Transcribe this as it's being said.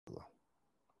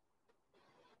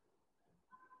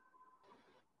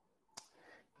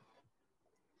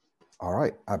All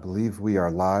right, I believe we are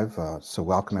live. So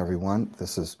welcome everyone.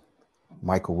 This is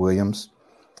Michael Williams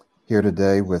here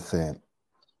today with an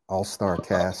all-star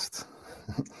cast.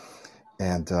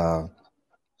 And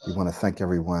we want to thank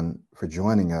everyone for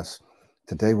joining us.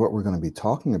 Today, what we're going to be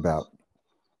talking about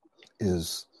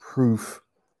is proof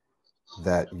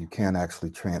that you can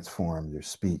actually transform your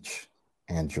speech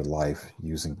and your life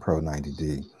using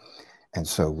Pro90D. And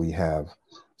so we have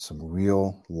some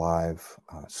real live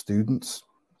students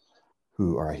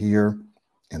who are here,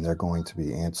 and they're going to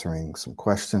be answering some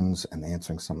questions and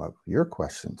answering some of your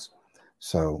questions.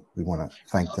 So we want to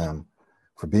thank them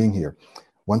for being here.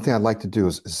 One thing I'd like to do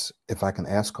is if I can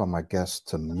ask all my guests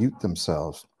to mute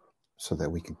themselves so that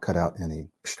we can cut out any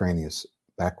extraneous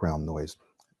background noise.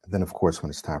 And then, of course, when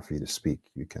it's time for you to speak,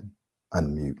 you can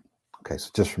unmute. Okay,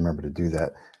 so just remember to do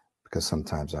that because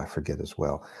sometimes I forget as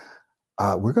well.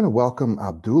 We're going to welcome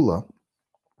Abdullah,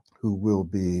 who will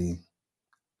be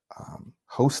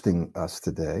hosting us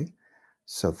today.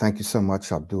 So thank you so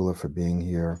much, Abdullah, for being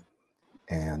here,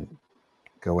 and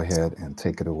go ahead and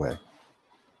take it away.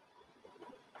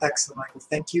 Excellent, Michael.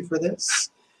 Thank you for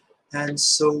this. And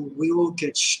so we will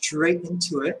get straight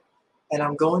into it. And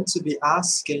I'm going to be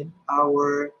asking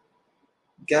our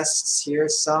guests here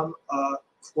some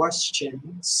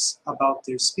questions about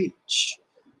their speech.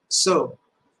 So,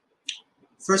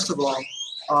 first of all,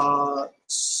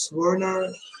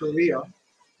 Swarna Korea,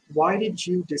 why did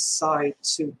you decide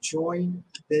to join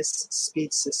this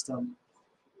speech system,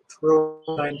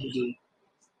 Pro90D?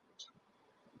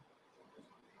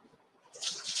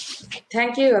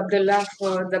 Thank you, Abdullah,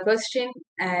 for the question.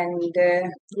 And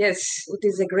yes, it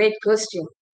is a great question.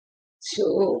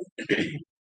 So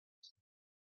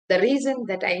the reason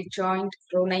that I joined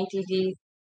Pro90D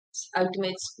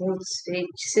Ultimate Smooth Speech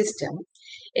System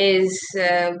is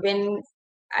when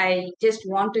I just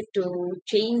wanted to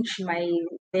change my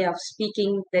way of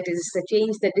speaking, that is,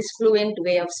 change the disfluent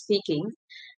way of speaking.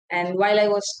 And while I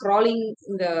was scrolling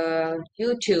the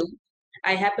YouTube,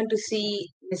 I happened to see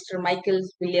Mr. Michael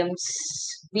Williams'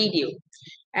 video.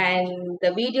 And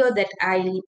the video that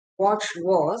I watched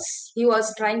was, he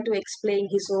was trying to explain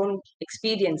his own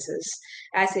experiences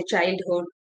as a childhood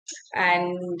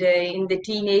and in the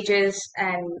teenagers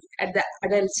and at the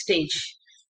adult stage.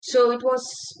 So it was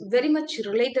very much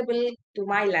relatable to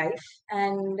my life,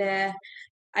 and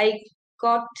I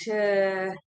got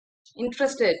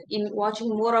interested in watching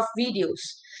more of videos.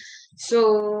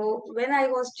 So when I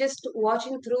was just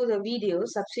watching through the video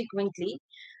subsequently,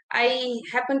 I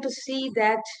happened to see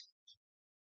that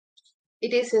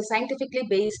it is a scientifically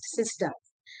based system.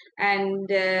 And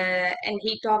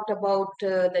he talked about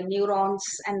the neurons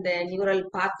and the neural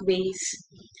pathways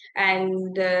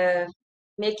and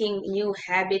making new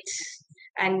habits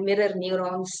and mirror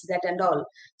neurons, that and all.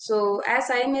 So as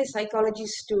I am a psychology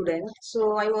student,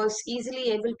 so I was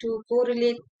easily able to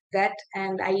correlate that,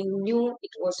 and I knew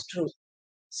it was true.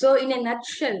 So in a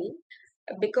nutshell,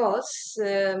 because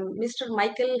Mr.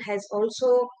 Michael has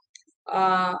also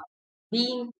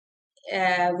been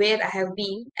where I have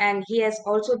been, and he has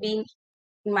also been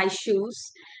in my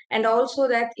shoes, and also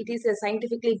that it is a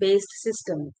scientifically based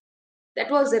system. That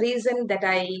was the reason that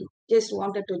I just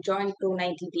wanted to join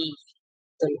Pro90D.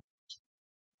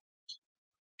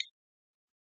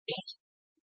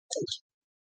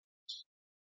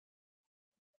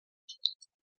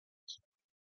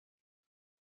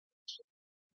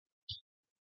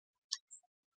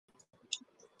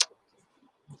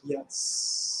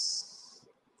 Yes.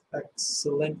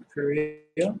 Excellent,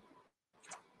 Korea.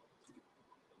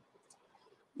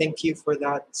 Thank you for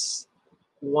that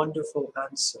wonderful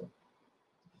answer.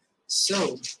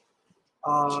 So,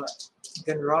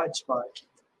 Ganraj Bhai,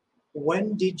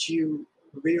 when did you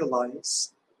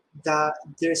realize that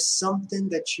there's something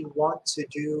that you want to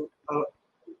do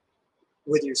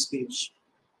with your speech?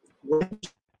 When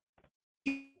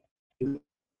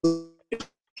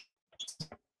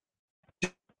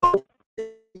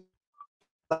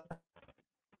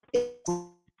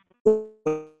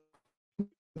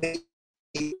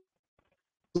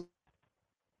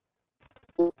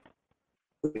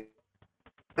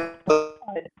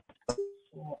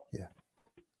Yeah,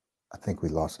 I think we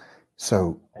lost.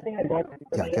 So I think I got the question,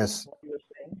 yeah, I guess. what you were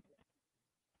saying.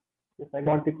 Yes, I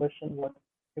got the question, what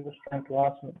he was trying to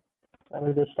ask me. I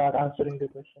will just start answering the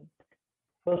question.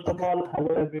 First of all,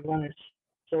 hello everyone. It's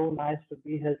so nice to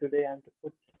be here today and to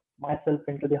put myself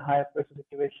into the higher person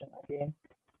situation again.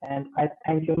 And I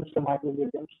thank you, Mr. Michael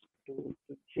Williams, to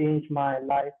change my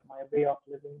life, my way of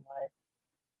living,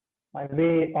 my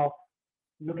way of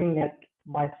looking at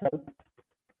myself.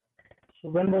 So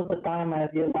when was the time I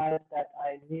realized that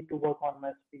I need to work on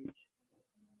my speech?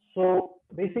 So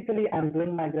basically, I'm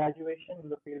doing my graduation in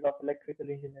the field of electrical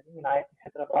engineering in IIT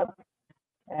Hyderabad.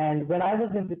 And when I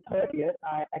was in the third year,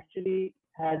 I actually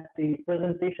had the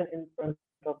presentation in front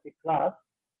of the class,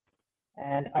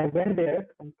 and I went there.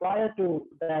 And prior to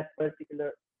that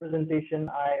particular presentation,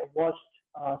 I watched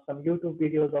some YouTube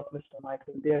videos of Mr.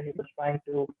 Michael. There, he was trying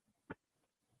to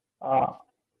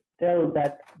tell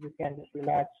that you can just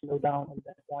relax, slow down at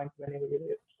that point whenever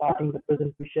you're starting the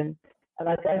presentation. And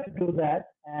I tried to do that,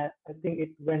 and I think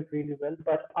it went really well.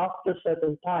 But after a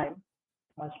certain time,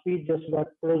 my speech just got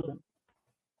frozen.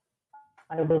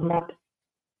 I was not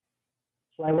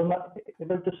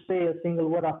able to say a single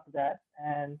word after that,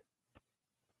 and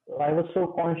I was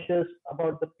so conscious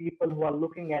about the people who are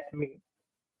looking at me.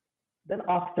 Then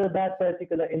after that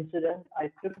particular incident,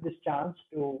 I took this chance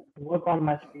to work on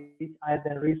my speech. I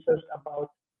then researched about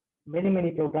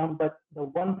many programs, but the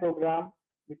one program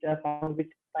which I found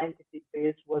which scientific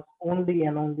base was only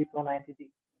and only Pro90D.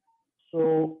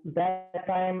 So that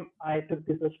time I took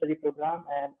this study program,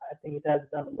 and I think it has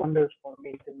done wonders for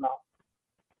me till now.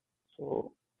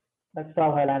 So that's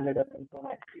how I landed up in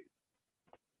Pro90D.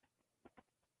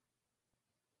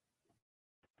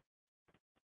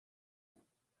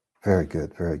 Very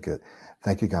good, very good.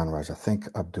 Thank you, Ganraj. I think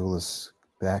Abdullah's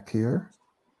back here.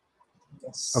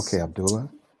 Yes. Okay, Abdullah.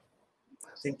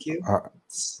 Thank you.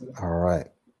 All right.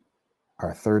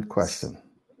 Our third question.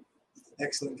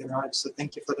 Excellent, Ganraj. So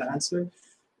thank you for the answer.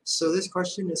 So this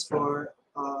question is for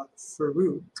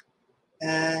Farouk.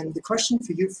 And the question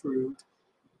for you, Farouk,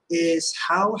 is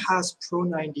how has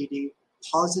Pro90D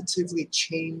positively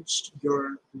changed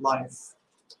your life?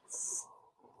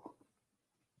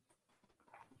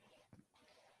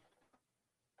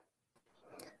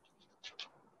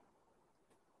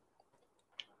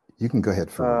 You can go ahead,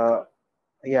 Farouk.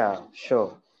 Yeah,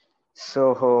 sure.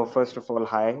 So first of all,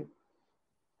 hi.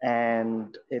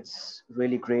 And it's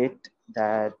really great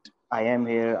that I am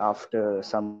here after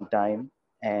some time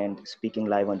and speaking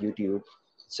live on YouTube.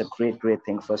 It's a great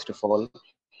thing, first of all.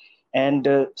 And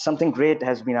something great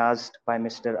has been asked by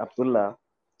Mr. Abdullah.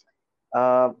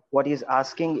 What he's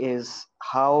asking is,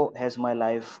 how has my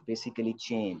life basically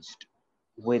changed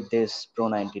with this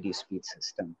Pro90D speed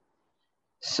system?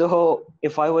 So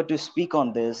if I were to speak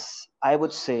on this, I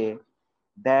would say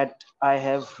that I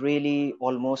have really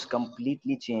almost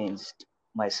completely changed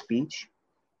my speech.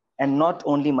 And not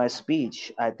only my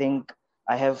speech, I think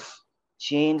I have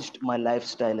changed my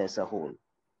lifestyle as a whole.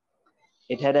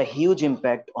 It had a huge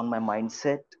impact on my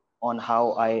mindset, on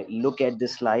how I look at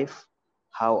this life,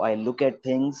 how I look at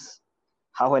things,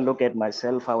 how I look at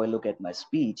myself, how I look at my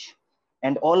speech.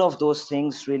 And all of those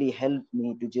things really helped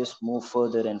me to just move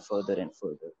further and further and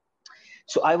further.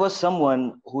 So I was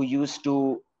someone who used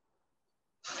to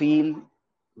feel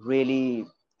really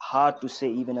hard to say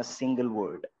even a single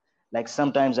word. Like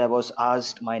sometimes I was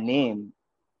asked my name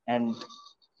and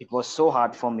it was so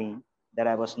hard for me that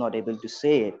I was not able to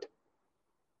say it.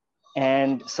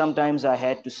 And sometimes I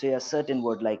had to say a certain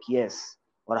word like yes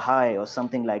or hi or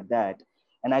something like that.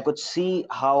 And I could see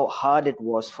how hard it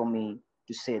was for me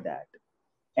to say that.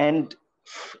 And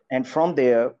from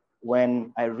there,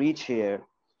 when I reach here,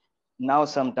 now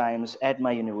sometimes at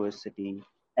my university,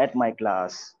 at my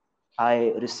class,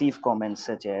 I receive comments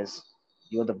such as,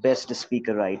 "You're the best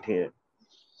speaker right here."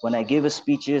 When I give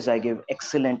speeches, I give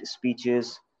excellent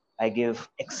speeches. I give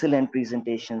excellent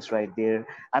presentations right there.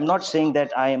 I'm not saying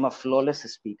that I am a flawless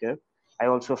speaker. I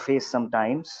also face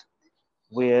sometimes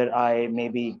where I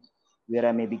maybe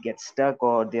get stuck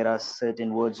or there are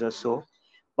certain words or so.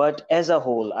 But as a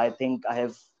whole, I think I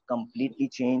have completely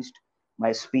changed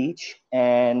my speech,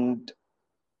 and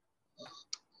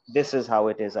this is how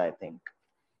it is, I think.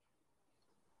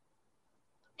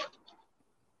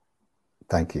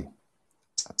 Thank you.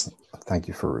 Thank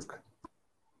you, Farouk.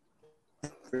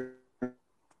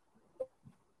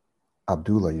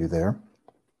 Abdullah, you there?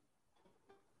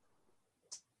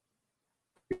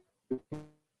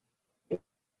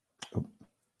 Oh,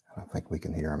 I don't think we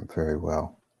can hear him very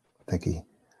well. I think he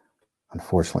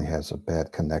unfortunately has a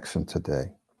bad connection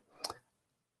today.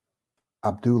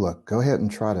 Abdullah, go ahead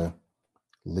and try to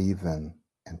leave and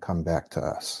come back to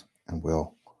us, and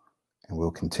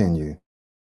we'll continue.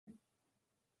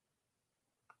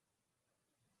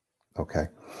 Okay.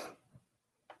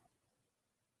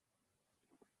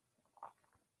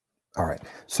 All right.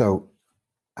 So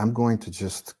I'm going to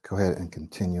just go ahead and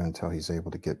continue until he's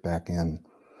able to get back in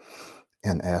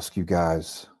and ask you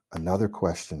guys another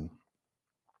question.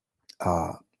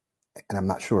 And I'm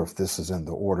not sure if this is in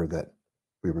the order that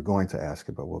we were going to ask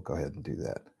it, but we'll go ahead and do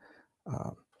that.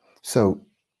 So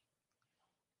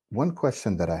one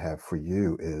question that I have for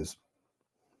you is,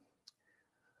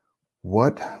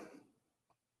 What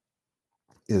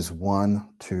is one,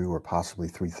 two, or possibly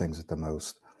three things at the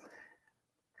most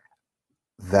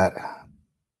that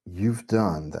you've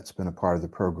done that's been a part of the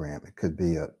program? It could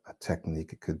be a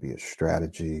technique, it could be a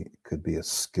strategy, it could be a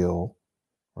skill,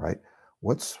 right?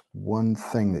 What's one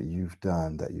thing that you've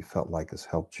done that you felt like has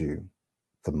helped you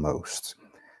the most?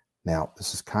 Now,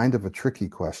 this is kind of a tricky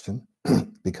question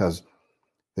because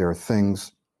there are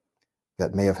things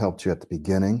that may have helped you at the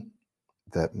beginning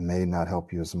that may not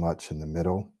help you as much in the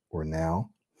middle or now.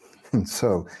 And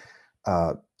so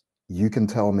you can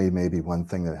tell me maybe one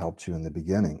thing that helped you in the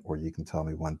beginning, or you can tell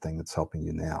me one thing that's helping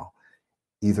you now.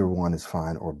 Either one is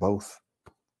fine, or both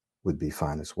would be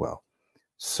fine as well.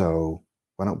 So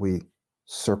why don't we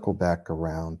circle back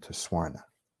around to Swarna?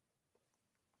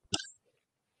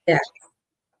 Yeah.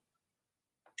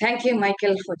 Thank you,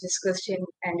 Michael, for this question.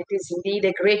 And it is indeed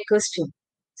a great question.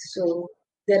 So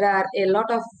there are a lot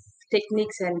of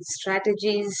techniques and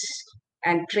strategies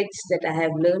and tricks that I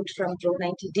have learned from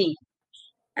Pro90D.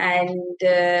 And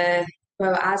I've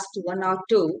asked one or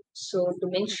two. So to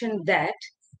mention that,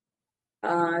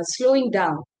 slowing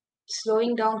down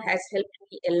has helped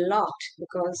me a lot,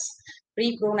 because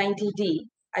pre-Pro90D,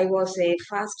 I was a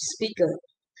fast speaker.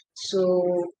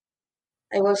 So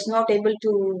I was not able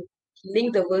to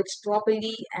link the words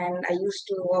properly, and I used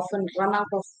to often run out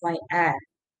of my air.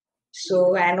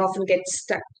 So, and often get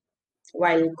stuck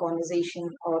while conversation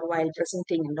or while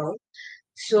presenting and all.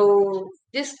 So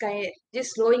this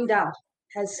slowing down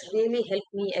has really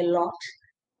helped me a lot.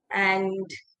 And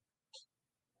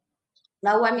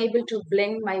now I'm able to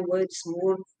blend my words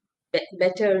more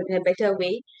better, in a better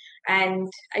way, and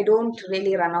I don't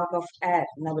really run out of air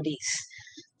nowadays.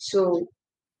 So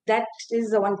that is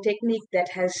the one technique that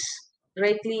has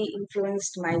greatly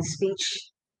influenced my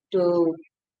speech to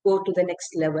go to the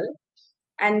next level.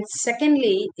 And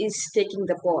secondly is taking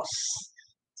the pause.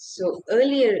 So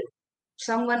earlier,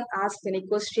 someone asked any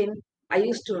question, I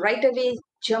used to right away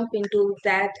jump into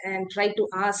that and try to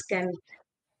ask, and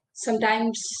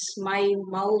sometimes my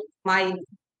mouth, my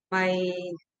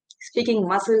speaking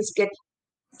muscles get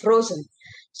frozen.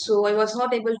 So I was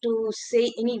not able to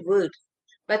say any word.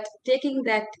 But taking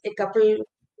that a couple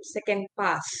second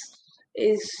pass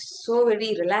is so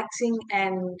very relaxing,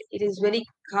 and it is very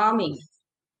calming.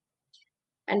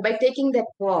 And by taking that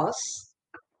pause,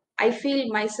 I feel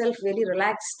myself very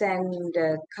relaxed and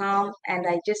calm, and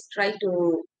I just try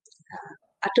to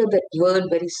utter that word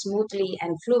very smoothly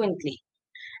and fluently.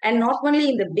 And not only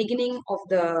in the beginning of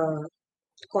the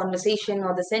conversation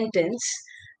or the sentence,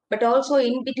 but also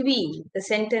in between the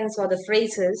sentence or the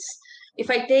phrases. If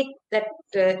I take that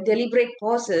deliberate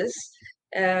pauses,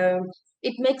 uh,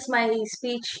 it makes my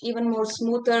speech even more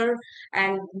smoother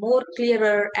and more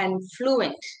clearer and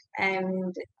fluent.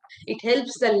 And it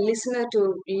helps the listener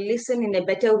to listen in a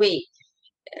better way.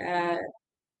 Uh,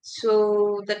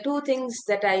 so the two things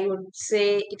that I would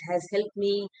say it has helped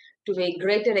me to a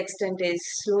greater extent is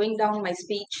slowing down my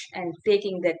speech and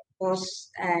taking that pause,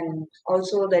 and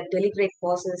also the deliberate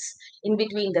pauses in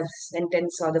between the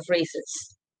sentence or the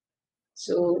phrases.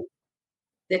 So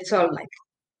that's all, Mike.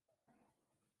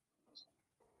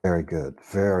 Very good.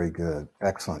 Very good.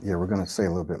 Excellent. Yeah, we're going to say a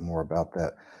little bit more about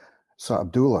that. So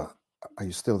Abdullah, are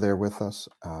you still there with us?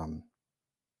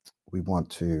 We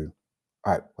want to,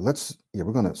 all right, well,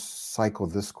 we're going to cycle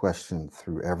this question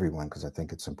through everyone because I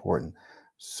think it's important.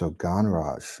 So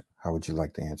Ganraj, how would you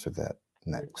like to answer that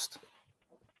next?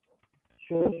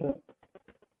 Sure.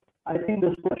 I think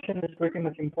this question is pretty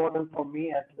much important for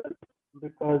me as well,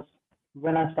 because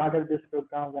when I started this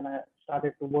program, when I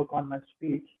started to work on my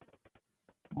speech,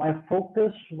 my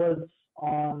focus was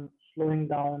on slowing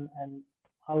down and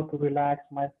how to relax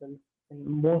myself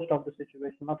in most of the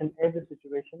situation, not in every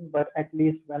situation, but at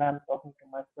least when I'm talking to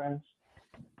my friends,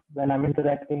 when I'm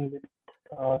interacting with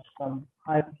some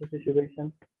high pressure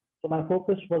situation. So my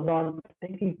focus was on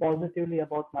thinking positively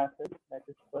about myself. That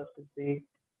is first is the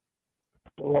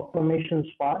affirmations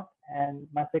part, and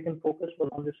my second focus was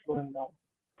on the slowing down.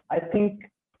 I think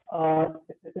so.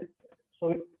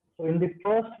 So in the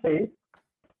first phase,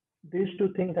 these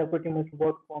two things have pretty much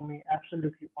worked for me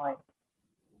absolutely fine.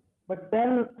 But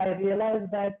then I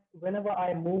realized that whenever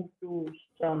I move to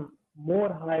some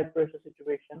more high pressure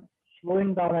situation,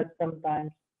 slowing down at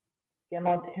sometimes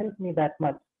cannot help me that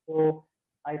much. So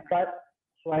I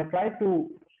try to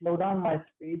slow down my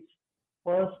speech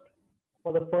first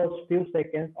for the first few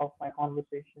seconds of my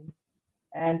conversation.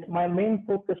 And my main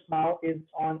focus now is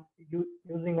on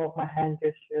using of my hand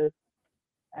gestures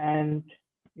and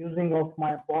using of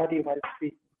my body while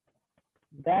speaking.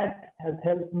 That has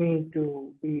helped me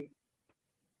to be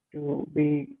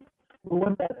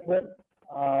fluent as well.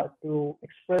 to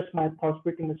express my thoughts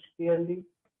pretty much clearly,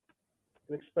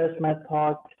 to express my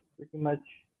thought pretty much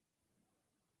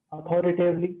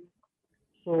authoritatively.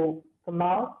 So for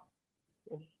now,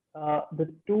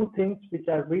 the two things which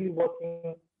are really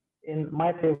working in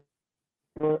my favor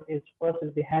is first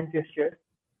is the hand gesture.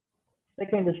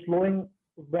 Second is slowing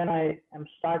when I am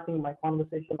starting my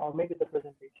conversation or maybe the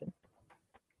presentation.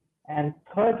 And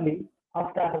thirdly,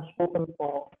 after I have spoken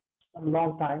for a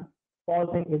long time,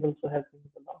 pausing is also helping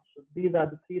a lot. So these are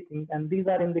the three things, and these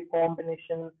are in the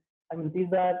combination. I mean,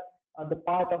 these are the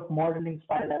part of modeling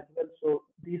style as well. So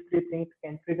these three things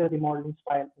can trigger the modeling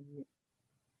style in me.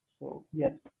 So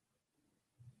yes.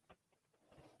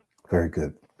 Very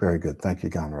good. Very good. Thank you,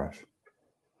 Ganraj.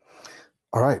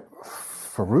 All right,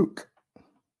 Farouk.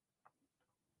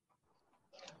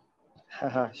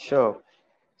 Sure.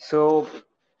 So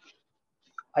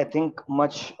I think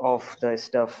much of the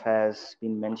stuff has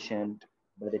been mentioned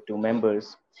by the two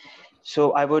members.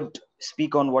 So I would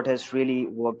speak on what has really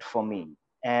worked for me.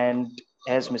 And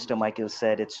as Mr. Michael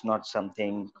said, it's not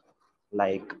something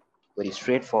like very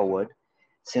straightforward,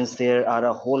 since there are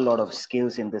a whole lot of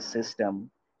skills in the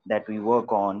system that we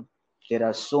work on. There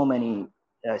are so many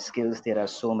skills, there are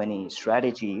so many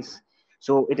strategies.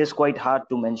 So it is quite hard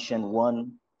to mention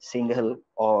one single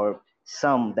or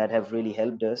some that have really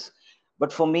helped us.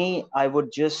 But for me, I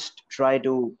would just try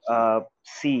to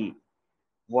see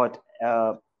what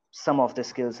some of the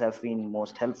skills have been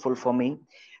most helpful for me.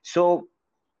 So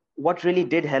what really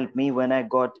did help me when I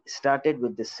got started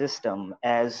with the system,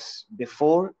 as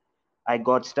before I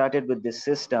got started with this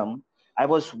system, I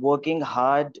was working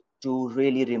hard to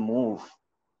really remove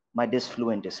my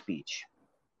disfluent speech.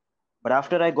 But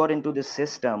after I got into the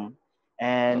system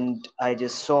and I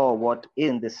just saw what is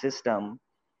in the system,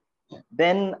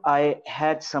 then I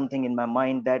had something in my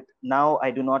mind that now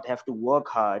I do not have to work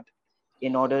hard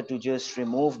in order to just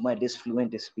remove my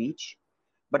disfluent speech,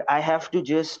 but I have to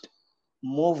just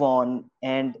move on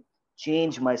and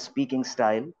change my speaking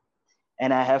style,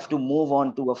 and I have to move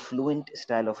on to a fluent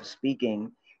style of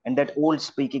speaking, and that old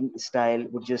speaking style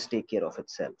would just take care of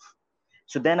itself.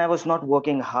 So then I was not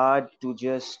working hard to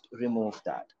just remove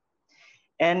that.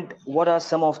 And what are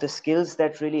some of the skills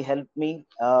that really helped me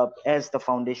as the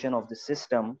foundation of the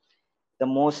system? The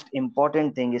most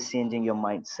important thing is changing your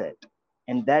mindset,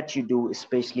 and that you do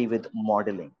especially with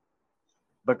modeling.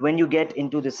 But when you get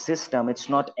into the system, it's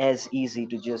not as easy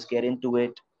to just get into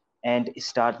it and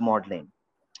start modeling.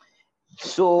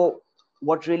 So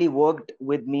what really worked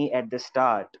with me at the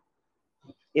start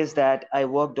is that I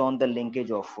worked on the linkage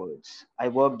of words. I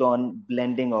worked on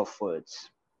blending of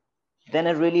words. Then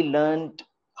I really learned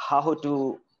how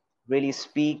to really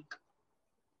speak,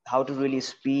 how to really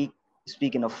speak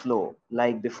in a flow.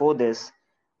 Like before this,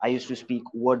 I used to speak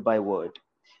word by word.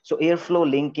 So airflow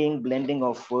linking, blending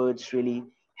of words really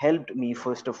helped me,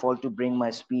 first of all, to bring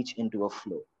my speech into a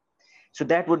flow. So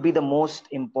that would be the most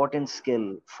important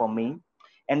skill for me.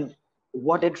 And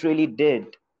what it really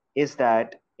did is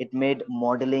that it made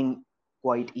modeling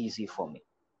quite easy for me.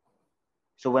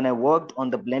 So when I worked on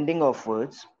the blending of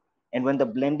words, and when the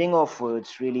blending of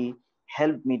words really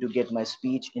helped me to get my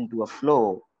speech into a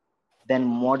flow, then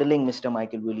modeling Mr.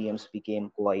 Michael Williams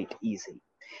became quite easy.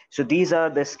 So these are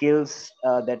the skills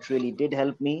that really did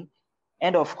help me.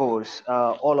 And of course,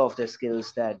 all of the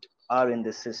skills that are in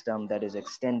the system, that is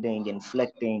extending,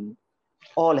 inflecting,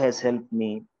 all has helped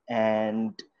me.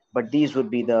 And but these would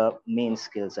be the main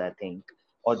skills, I think,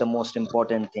 or the most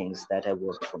important things that have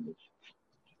worked for me.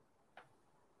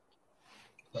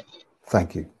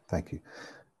 Thank you. Thank you.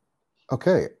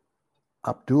 Okay.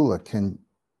 Abdullah, can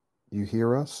you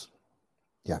hear us?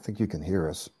 Yeah, I think you can hear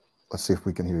us. Let's see if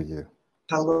we can hear you.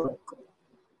 Hello, Michael.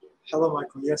 Hello,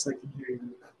 Michael. Yes, I can hear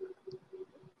you.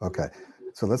 Okay.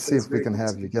 So let's see if we can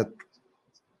have you get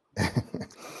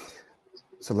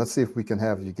So let's see if we can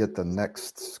have you get the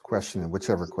next question,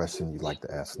 whichever question you'd like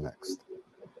to ask next.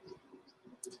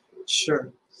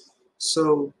 Sure.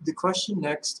 So the question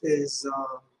next is,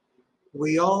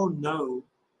 we all know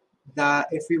that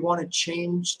if we want to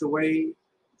change the way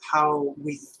how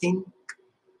we think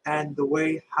and the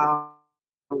way how,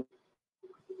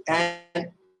 and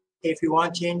if we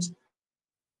want to change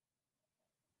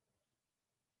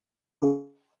the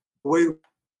way we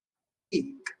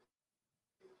speak,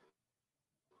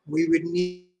 we would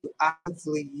need to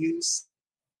actively use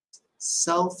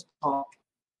self-talk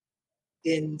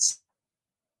in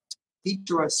speak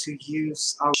to us who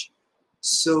use our.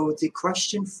 So the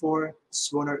question for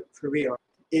Swarner Korea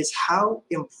is, how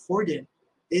important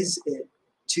is it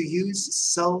to use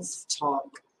self-talk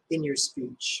in your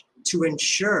speech to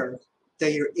ensure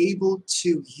that you're able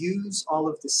to use all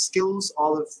of the skills,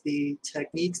 all of the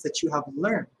techniques that you have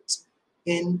learned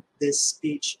in this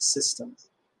speech system?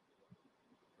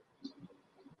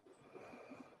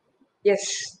 Yes,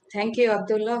 thank you,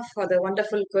 Abdullah, for the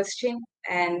wonderful question.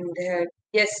 And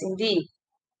yes, indeed,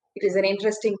 it is an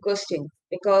interesting question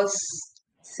because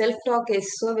self-talk is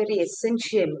so very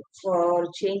essential for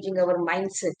changing our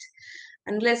mindset.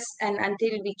 Unless and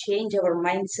until we change our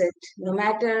mindset, no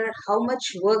matter how much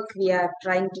work we are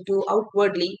trying to do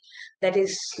outwardly, that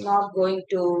is not going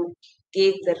to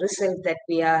give the result that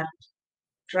we are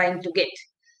trying to get.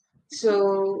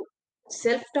 So,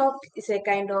 self talk is a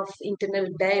kind of internal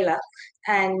dialogue,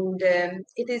 and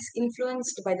it is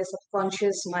influenced by the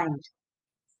subconscious mind.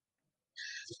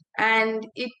 And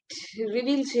it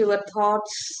reveals your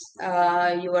thoughts,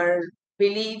 your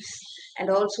beliefs, and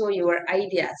also your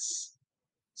ideas.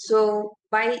 So,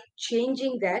 by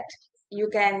changing that, you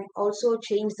can also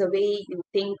change the way you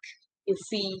think, you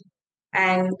feel,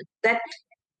 and that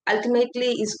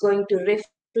ultimately is going to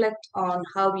reflect on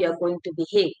how you are going to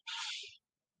behave.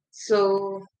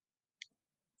 So,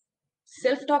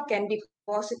 self talk can be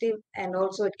positive and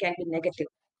also it can be negative.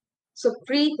 So,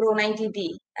 pre Pro 90D,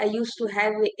 I used to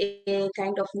have a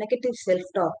kind of negative self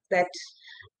talk that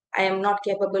I am not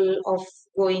capable of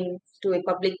going to a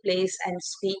public place and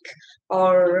speak,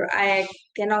 or I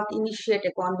cannot initiate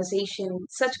a conversation,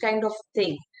 such kind of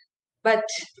thing. But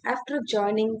after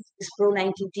joining this Pro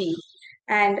 90D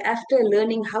and after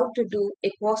learning how to do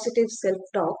a positive self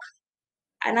talk,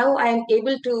 and now I am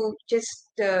able to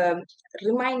just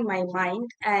remind my mind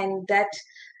and that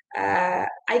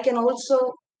I can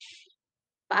also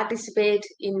participate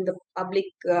in the public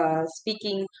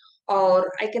speaking, or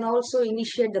I can also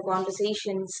initiate the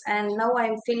conversations. And now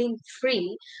I'm feeling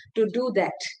free to do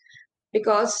that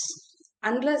because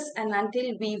unless and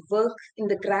until we work in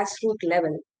the grassroots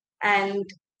level, and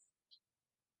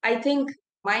I think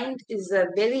mind is a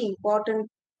very important,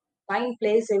 mind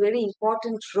plays a very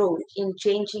important role in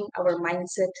changing our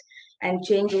mindset and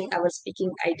changing our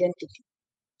speaking identity.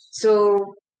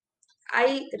 So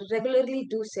I regularly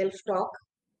do self talk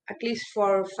at least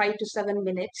for 5 to 7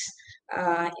 minutes,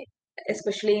 uh,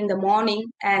 especially in the morning,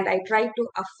 and I try to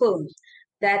affirm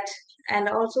that, and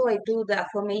also I do the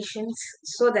affirmations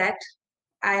so that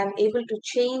I am able to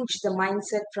change the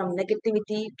mindset from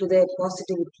negativity to the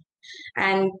positivity,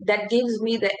 and that gives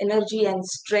me the energy and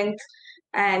strength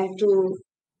and to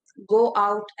go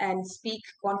out and speak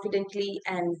confidently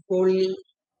and boldly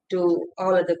to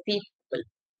all other people.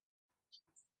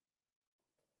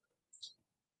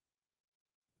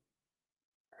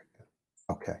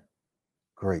 Okay,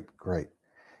 great.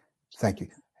 Thank you.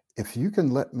 If you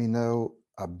can let me know,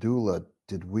 Abdullah,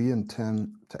 did we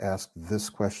intend to ask this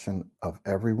question of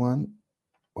everyone?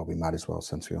 Well, we might as well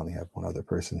since we only have one other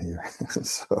person here.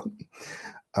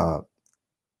 uh,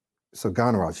 so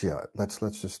Ganraj, yeah, let's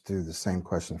just do the same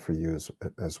question for you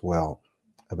as well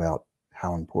about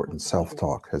how important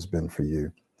self-talk has been for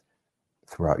you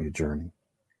throughout your journey.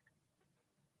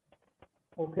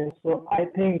 Okay, so I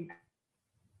think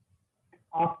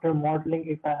after modeling,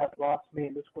 if I have to ask me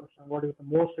this question, what is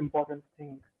the most important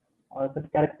thing or the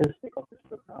characteristic of this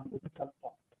program is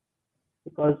self-talk?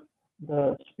 Because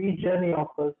the speech journey of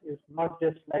us is not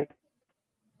just like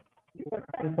you are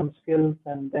trying some skills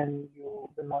and then you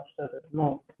will master it.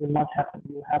 No, it will not happen.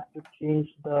 You have to change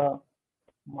the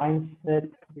mindset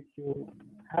which you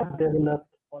have developed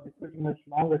for the pretty much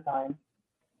longer time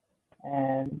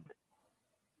and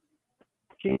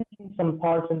changing some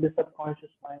parts in the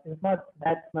subconscious mind is not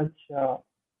that much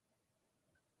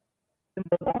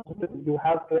simple. You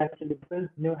have to actually build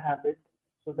new habits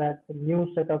so that the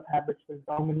new set of habits will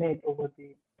dominate over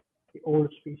the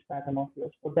old speech pattern of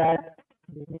yours. For that,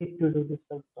 you need to do the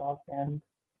self-talk, and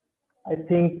I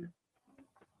think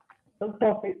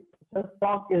self-talk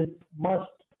is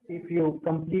must if you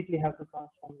completely have to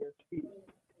transform your speech.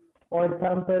 For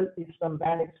example, if some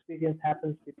bad experience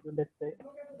happens with you,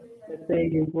 let's say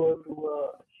you go to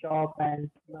a shop and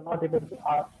you're not able to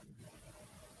ask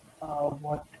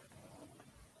what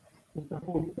is the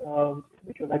food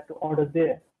which you like to order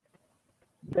there,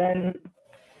 then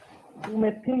you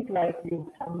may think like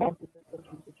you have not a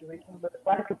successful situation, but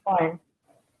try to find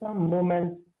some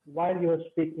moments while you are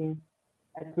speaking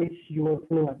at which you are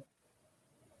fluent.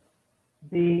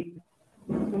 You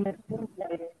may think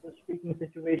like the speaking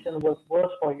situation was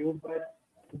worse for you, but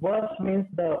worse means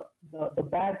the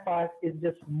bad part is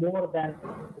just more than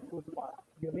the good part.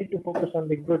 You need to focus on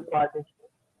the good part,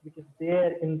 which is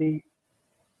there in the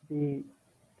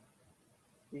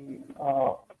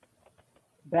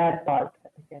bad part,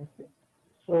 I can say.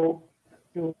 So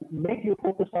to make you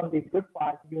focus on the good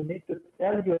part, you need to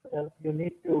tell yourself, you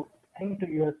need to think to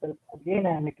yourself again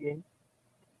and again,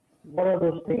 what are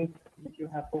those things that you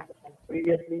have focused on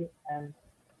previously and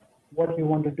what you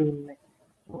want to do next.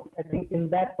 So I think in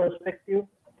that perspective,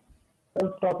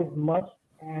 self-talk is must.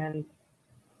 And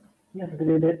yes,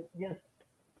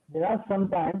 there are some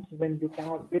times when you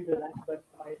cannot be relaxed, but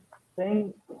by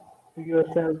saying to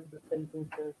yourself the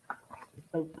sentences, the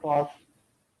self-talk,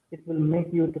 it will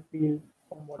make you to feel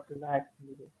somewhat relaxed in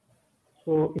the day.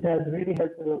 So it has really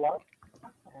helped me a lot,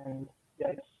 and yeah,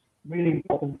 it's really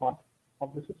important part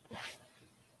of the system.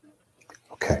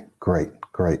 Okay, great.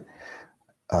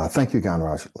 Thank you,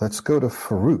 Ganraj. Let's go to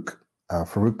Farouk.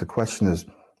 Farouk, the question is,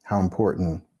 how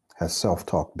important has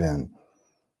self-talk been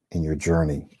in your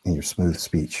journey, in your smooth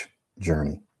speech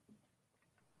journey?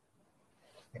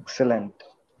 Excellent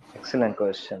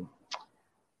question.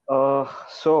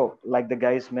 So, like the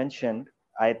guys mentioned,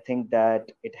 I think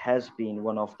that it has been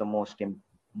one of the most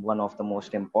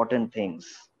important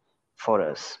things for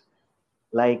us.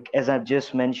 Like as I've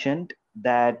just mentioned,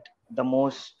 that the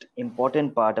most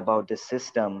important part about this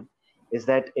system is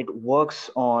that it works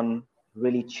on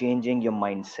really changing your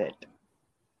mindset.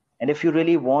 And if you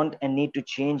really want and need to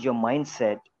change your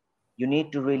mindset, you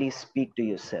need to really speak to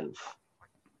yourself.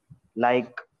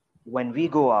 Like when we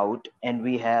go out and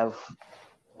we have,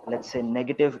 let's say,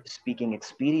 negative speaking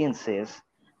experiences,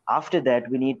 after that,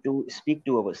 we need to speak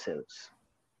to ourselves.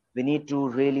 We need to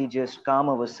really just calm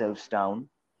ourselves down.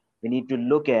 We need to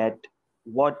look at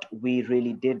what we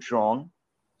really did wrong.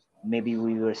 Maybe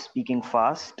we were speaking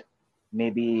fast.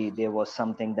 Maybe there was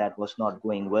something that was not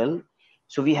going well.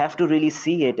 So we have to really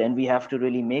see it, and we have to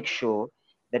really make sure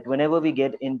that whenever we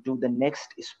get into the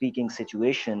next speaking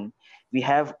situation, we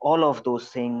have all of those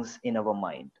things in our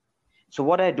mind. So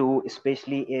what I do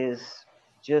especially is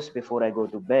just before I go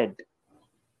to bed,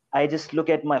 I just look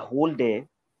at my whole day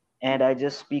and I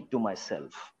just speak to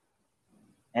myself.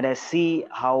 And I see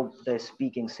how the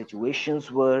speaking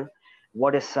situations were,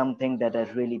 what is something that I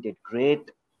really did great,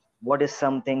 what is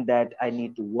something that I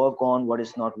need to work on, what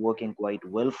is not working quite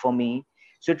well for me.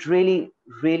 So it really,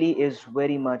 really is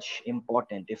very much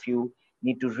important if you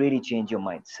need to really change your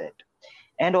mindset.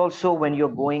 And also when you're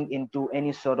going into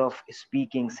any sort of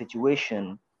speaking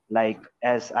situation, like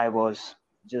as I was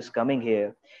just coming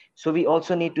here, so we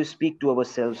also need to speak to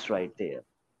ourselves right there.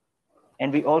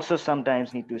 And we also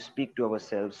sometimes need to speak to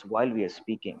ourselves while we are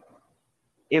speaking.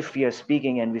 If we are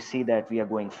speaking and we see that we are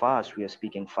going fast, we are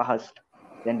speaking fast,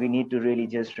 then we need to really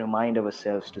just remind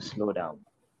ourselves to slow down.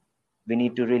 We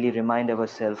need to really remind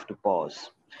ourselves to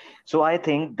pause. So I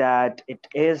think that it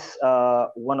is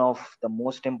one of the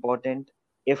most important,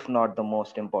 if not the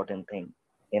most important thing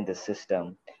in the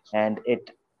system. And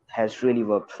it has really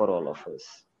worked for all of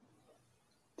us.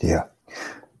 Yeah.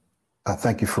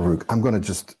 Thank you, Farouk. I'm going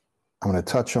to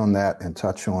touch on that and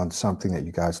touch on something that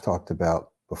you guys talked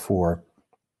about before.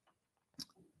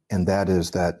 And that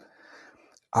is that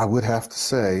I would have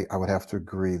to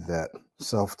agree that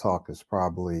self-talk is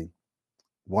probably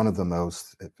one of the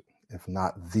most, if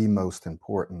not the most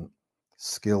important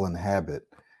skill and habit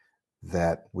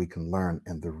that we can learn.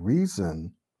 And the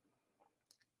reason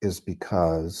is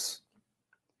because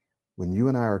when you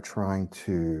and I are trying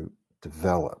to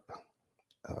develop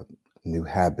new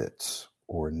habits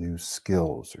or new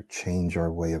skills or change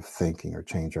our way of thinking or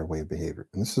change our way of behavior,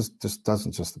 and this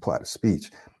doesn't just apply to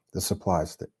speech, this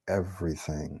applies to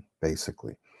everything,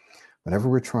 basically. Whenever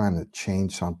we're trying to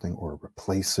change something or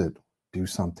replace it, do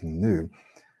something new,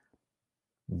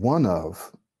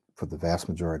 for the vast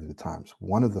majority of the times,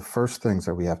 one of the first things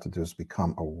that we have to do is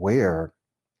become aware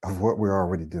of what we're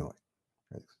already doing.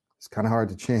 It's kind of hard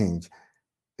to change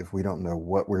if we don't know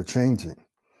what we're changing.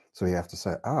 So you have to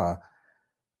say,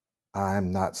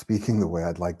 I'm not speaking the way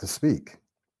I'd like to speak,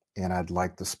 and I'd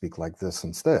like to speak like this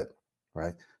instead,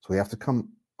 right? So we have to become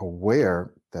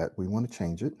aware that we want to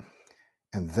change it.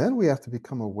 And then we have to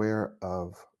become aware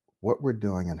of what we're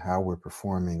doing and how we're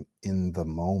performing in the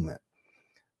moment.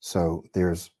 So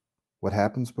there's what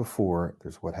happens before,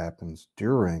 there's what happens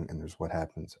during, and there's what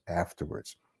happens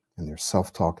afterwards. And there's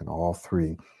self-talk in all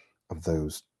three of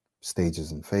those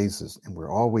stages and phases. And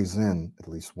we're always in at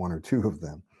least one or two of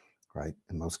them, right?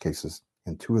 In most cases,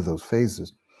 in two of those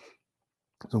phases.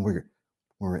 So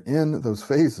we're in those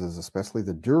phases, especially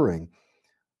the during,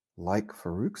 like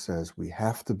Farouk says, we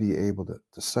have to be able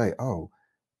to say, oh,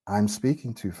 I'm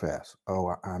speaking too fast.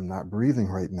 Oh, I'm not breathing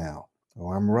right now.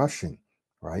 Oh, I'm rushing,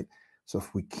 right? So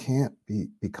if we can't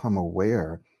become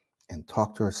aware and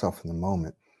talk to ourselves in the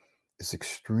moment, it's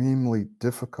extremely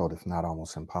difficult, if not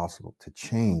almost impossible, to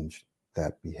change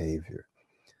that behavior.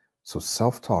 So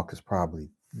self-talk is probably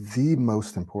the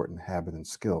most important habit and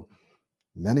skill.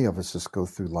 Many of us just go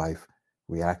through life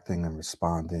reacting and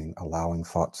responding, allowing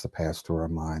thoughts to pass through our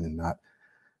mind and not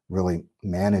really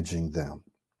managing them.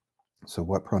 So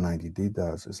what Pro90D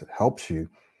does is it helps you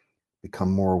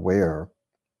become more aware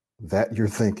that you're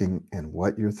thinking and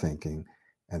what you're thinking,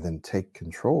 and then take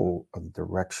control of the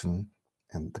direction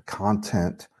and the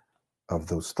content of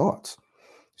those thoughts.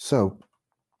 So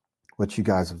what you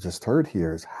guys have just heard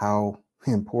here is how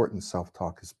important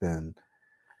self-talk has been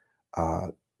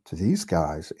to these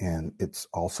guys, and it's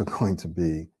also going to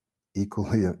be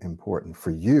equally important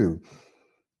for you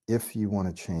if you want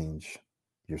to change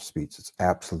your speech. It's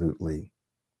absolutely,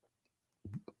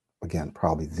 again,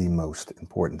 probably the most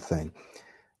important thing.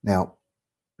 Now,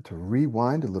 to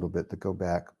rewind a little bit, to go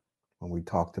back when we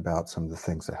talked about some of the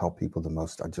things that help people the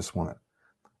most, I just want to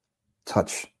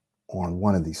touch on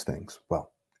one of these things.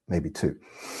 Well, maybe two.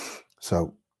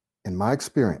 So in my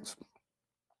experience,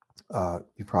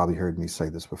 you probably heard me say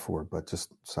this before, but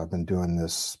so I've been doing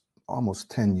this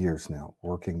almost 10 years now,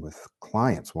 working with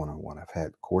clients one-on-one. I've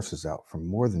had courses out for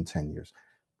more than 10 years,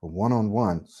 but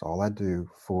one-on-one, it's all I do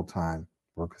full-time,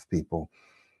 work with people.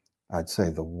 I'd say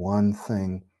the one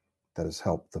thing that has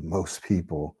helped the most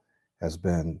people has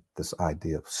been this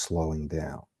idea of slowing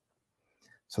down.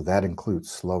 So that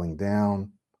includes slowing down,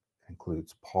 it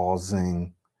includes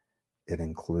pausing, it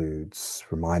includes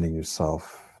reminding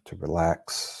yourself to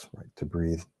relax, right, to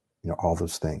breathe, all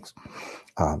those things.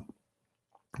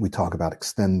 We talk about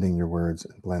extending your words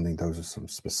and blending. Those are some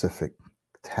specific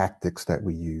tactics that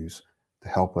we use to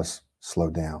help us slow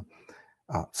down.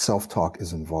 Self-talk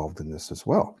is involved in this as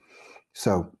well.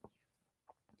 So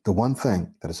the one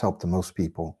thing that has helped the most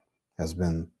people has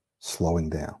been slowing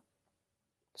down.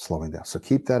 So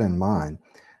keep that in mind.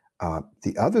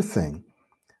 The other thing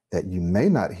that you may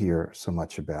not hear so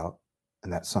much about,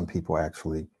 and that some people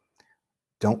actually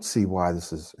don't see why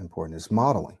this is important, is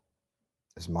modeling.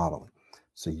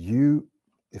 So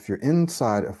if you're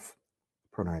inside of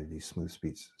Pro90D Smooth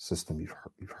Speech System, you've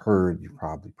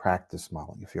probably practiced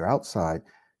modeling. If you're outside,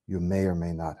 you may or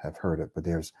may not have heard it, but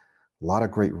there's a lot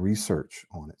of great research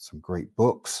on it, some great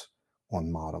books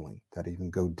on modeling that even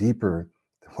go deeper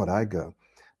than what I go.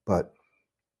 But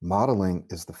modeling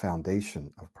is the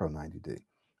foundation of Pro90D.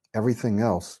 Everything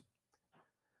else,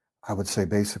 I would say,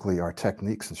 basically are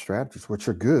techniques and strategies, which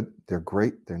are good, they're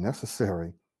great, they're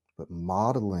necessary, but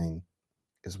modeling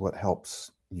is what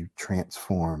helps you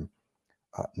transform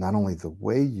not only the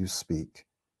way you speak,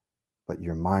 but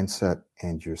your mindset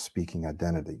and your speaking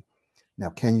identity. Now,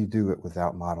 can you do it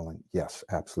without modeling? Yes,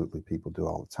 absolutely. People do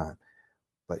all the time.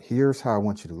 But here's how I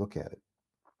want you to look at it.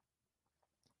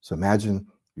 So imagine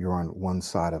you're on one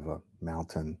side of a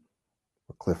mountain,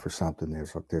 a cliff or something.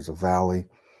 There's a valley,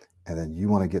 and then you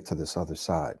want to get to this other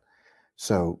side.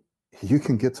 So you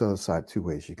can get to the other side two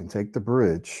ways. You can take the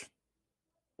bridge,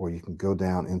 or you can go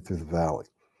down in through the valley.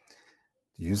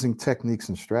 Using techniques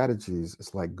and strategies,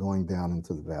 it's like going down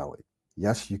into the valley.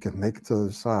 Yes, you can make it to the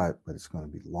other side, but it's going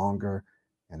to be longer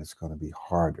and it's going to be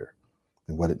harder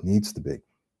than what it needs to be.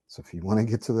 So if you want to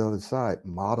get to the other side,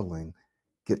 modeling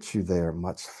gets you there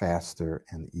much faster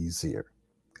and easier,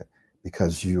 okay?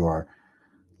 Because you are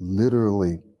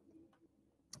literally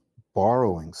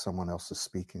borrowing someone else's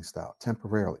speaking style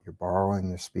temporarily. You're borrowing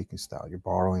their speaking style. You're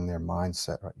borrowing their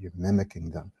mindset, right? You're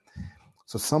mimicking them.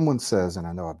 So someone says, and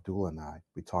I know Abdullah and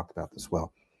we talked about this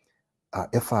well,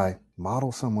 if I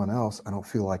model someone else, I don't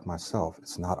feel like myself.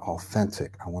 It's not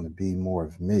authentic. I want to be more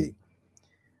of me.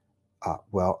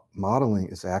 Well, modeling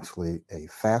is actually a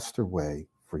faster way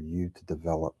for you to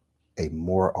develop a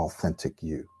more authentic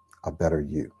you, a better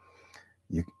you.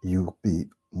 You'll be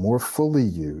more fully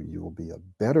you. You will be a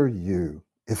better you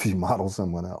if you model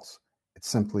someone else. It's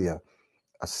simply a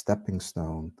stepping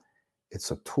stone.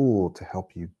 It's a tool to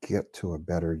help you get to a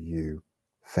better you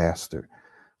faster.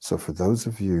 So for those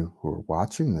of you who are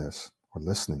watching this or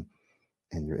listening,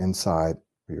 and you're inside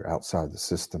or you're outside the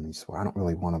system, you say, well, I don't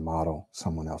really want to model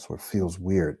someone else, or it feels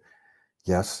weird.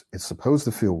 Yes, it's supposed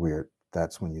to feel weird.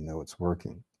 That's when you know it's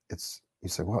working. You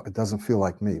say, well, it doesn't feel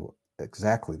like me. Well,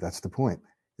 exactly. That's the point.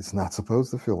 It's not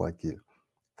supposed to feel like you.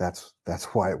 That's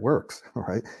why it works,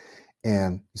 right?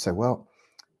 And you say, well,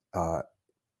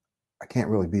 I can't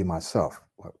really be myself.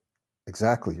 Well,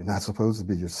 exactly. You're not supposed to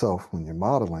be yourself when you're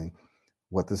modeling.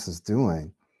 What this is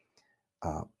doing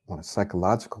on a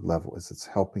psychological level is it's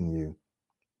helping you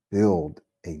build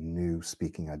a new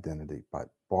speaking identity by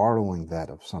borrowing that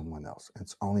of someone else.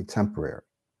 It's only temporary.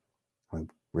 I mean,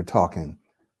 we're talking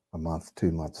a month,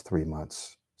 2 months, 3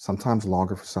 months, sometimes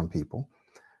longer for some people,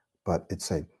 but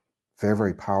it's a very,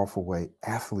 very powerful way.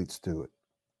 Athletes do it.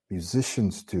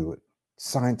 Musicians do it.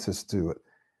 Scientists do it.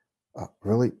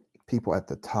 really, people at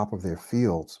the top of their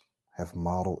fields have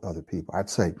modeled other people. I'd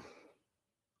say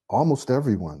almost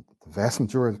everyone, the vast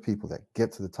majority of people that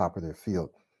get to the top of their field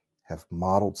have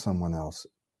modeled someone else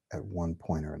at one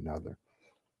point or another.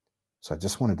 So I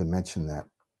just wanted to mention that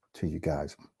to you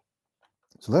guys.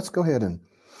 So let's go ahead and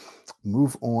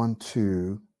move on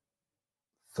to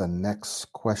the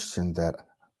next question that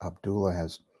Abdullah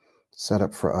has set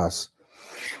up for us.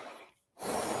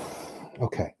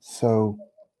 Okay, so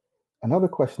another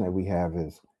question that we have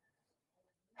is,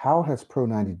 how has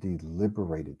Pro90D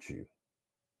liberated you?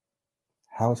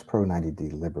 How has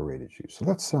Pro90D liberated you? So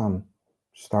let's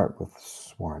start with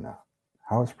Swarna.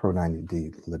 How has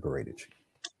Pro90D liberated you?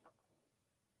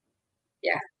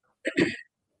 Yeah.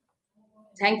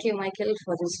 Thank you, Michael,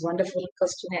 for this wonderful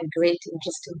question and great,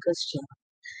 interesting question.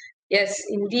 Yes,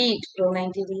 indeed,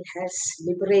 Pro90D has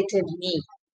liberated me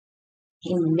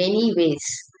in many ways.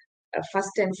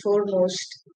 First and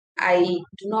foremost, I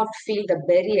do not feel the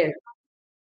barrier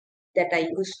that I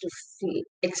used to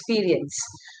experience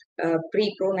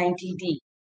pre-Pro90D,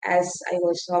 as I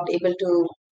was not able to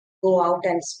go out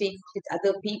and speak with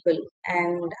other people,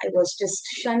 and I was just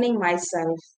shunning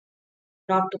myself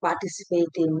not to participate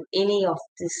in any of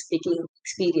these speaking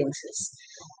experiences.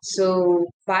 So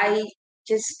by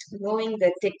just knowing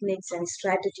the techniques and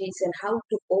strategies and how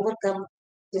to overcome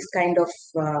this kind of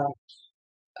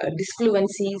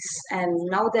disfluencies, and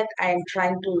now that I am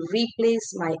trying to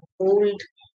replace my old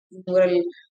neural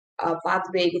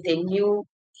pathway with a new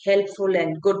helpful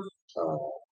and good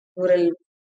neural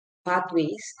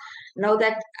pathways, now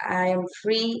that I am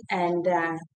free and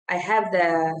I have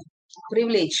the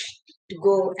privilege to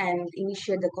go and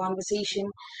initiate the conversation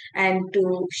and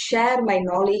to share my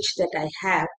knowledge that I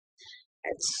have,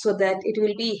 so that it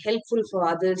will be helpful for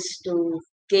others to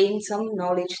gain some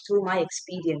knowledge through my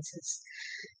experiences.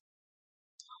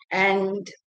 And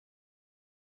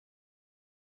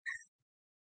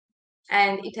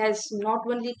it has not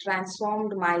only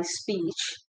transformed my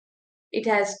speech, it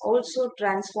has also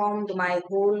transformed my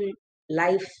whole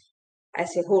life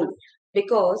as a whole,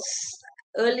 because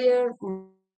earlier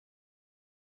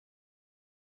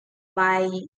my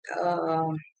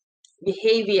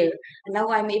behavior, now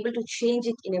I'm able to change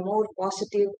it in a more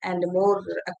positive and more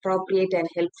appropriate and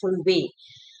helpful way.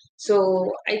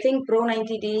 So I think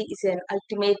Pro90D is an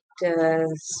ultimate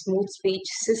smooth speech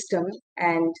system,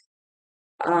 and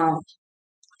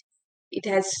it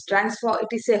has transformed.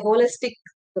 It is a holistic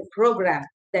program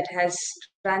that has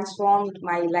transformed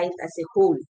my life as a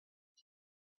whole.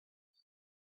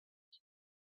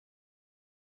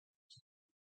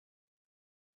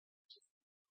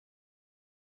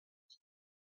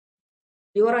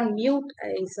 You are on mute,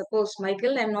 I suppose,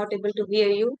 Michael. I'm not able to hear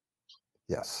you.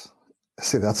 Yes.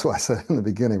 See, that's why I said in the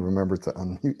beginning, remember to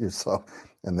unmute yourself,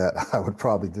 and that I would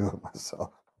probably do it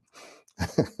myself.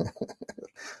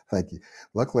 Thank you.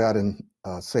 Luckily, I didn't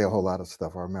say a whole lot of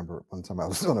stuff. I remember one time I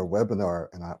was on a webinar,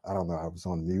 and I don't know, I was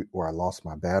on mute, or I lost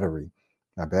my battery.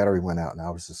 My battery went out, and I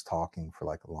was just talking for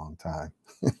like a long time.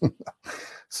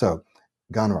 So,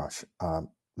 Ganraj,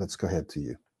 let's go ahead to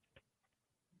you.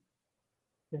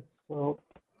 Yes, so,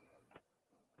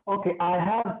 okay, I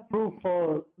have proof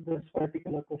for this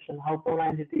particular question, how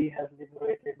Pro90D has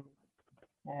liberated me.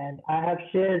 And I have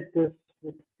shared this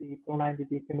with the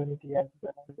Pro90D community as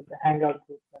well, with the Hangout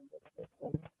group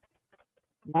members.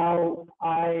 Now,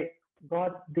 I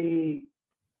got the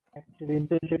actually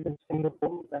internship in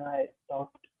Singapore when I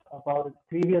talked about it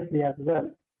previously as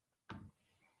well.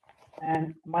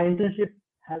 And my internship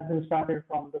has been started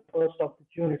from the 1st of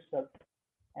June itself.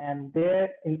 And there,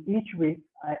 in each week,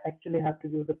 I actually have to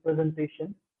do the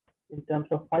presentation in terms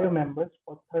of 5 members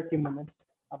for 30 minutes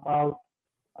about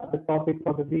the topic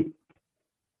for the week.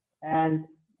 And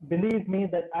believe me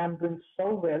that I'm doing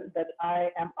so well that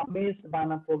I am amazed by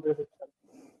my progress itself.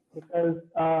 Because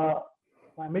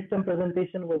my midterm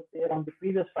presentation was there on the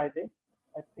previous Friday,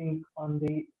 I think on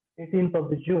the 18th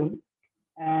of June.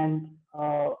 And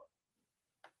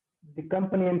the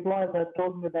company employees have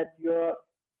told me that your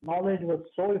knowledge was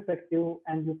so effective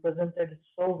and you presented it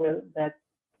so well that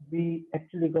we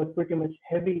actually got pretty much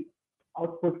heavy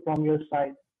output from your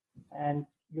side, and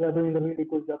you are doing a really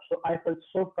good job. So I felt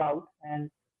so proud, and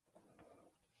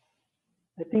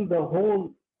I think the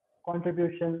whole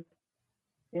contribution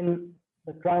in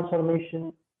the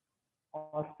transformation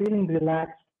or feeling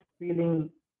relaxed, feeling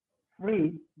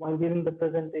free while giving the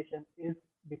presentation is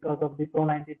because of the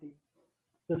Pro90D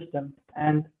system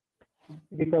and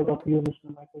because of you, Mr.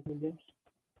 Michael Williams.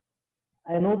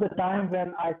 I know the time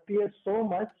when I fear so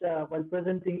much while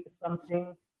presenting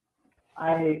something,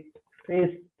 I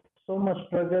faced so much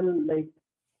struggle, like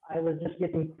I was just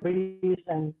getting freezed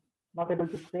and not able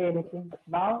to say anything. But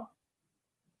now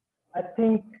I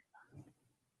think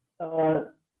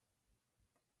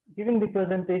giving the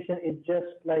presentation is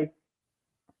just like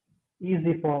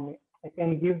easy for me. I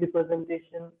can give the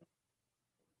presentation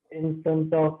in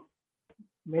front of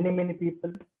many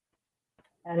people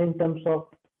and in terms of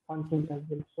content as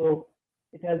well. So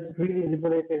it has really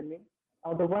liberated me.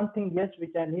 The one thing, yes,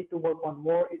 which I need to work on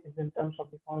more is in terms of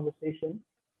the conversation.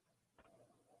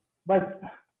 But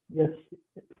yes,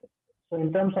 so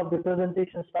in terms of the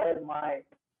presentation style, my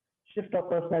shift of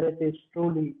personality is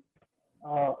truly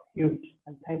huge.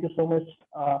 And thank you so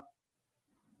much,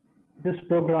 this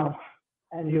program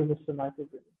and you, Mr. Michael.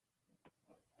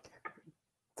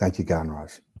 Thank you,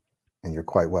 Ganraj, and you're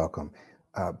quite welcome.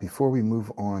 Before we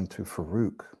move on to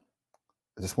Farouk,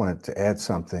 I just wanted to add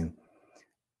something.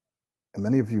 And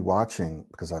many of you watching,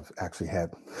 because I've actually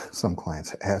had some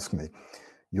clients ask me,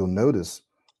 you'll notice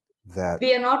that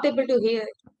We are not able to hear.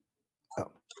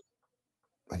 Oh,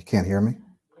 you can't hear me?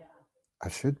 I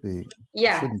should be.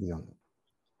 Yeah. I shouldn't be on.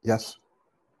 Yes.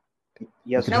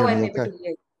 Yes. Now I'm me able okay? to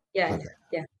hear. Yeah. Okay.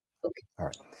 Yeah. Okay. All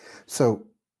right. So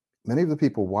many of the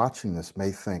people watching this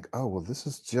may think, "Oh, well, this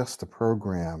is just a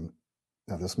program."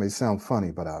 Now, this may sound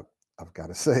funny, but I've got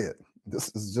to say it. This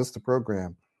is just a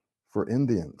program for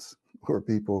Indians or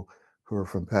people who are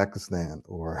from Pakistan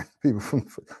or people from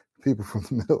the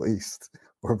Middle East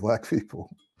or Black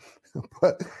people.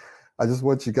 But I just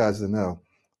want you guys to know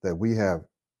that we have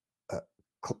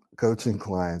coaching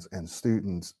clients and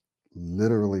students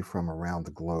literally from around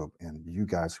the globe. And you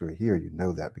guys who are here, you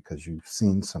know that because you've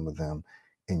seen some of them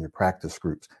in your practice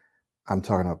groups. I'm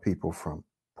talking about people from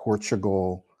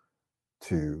Portugal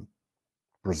to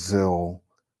Brazil,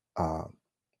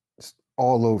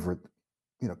 all over,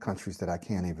 countries that I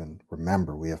can't even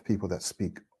remember. We have people that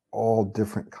speak all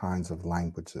different kinds of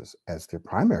languages as their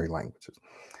primary languages.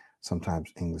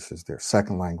 Sometimes English is their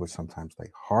second language. Sometimes they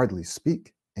hardly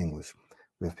speak English.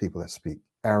 We have people that speak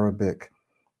Arabic,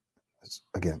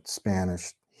 again,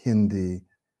 Spanish, Hindi,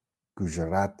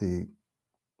 Gujarati,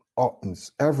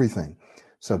 everything.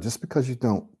 So just because you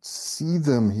don't see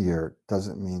them here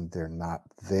doesn't mean they're not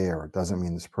there. It doesn't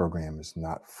mean this program is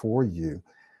not for you,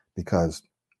 because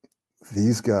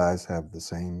these guys have the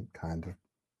same kind of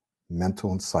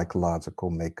mental and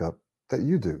psychological makeup that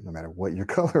you do, no matter what your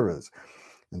color is.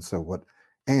 And so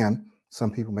and some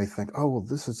people may think, oh, well,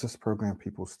 this is just a program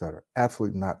people stutter.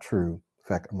 Absolutely not true. In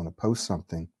fact, I'm going to post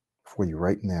something for you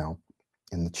right now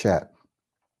in the chat.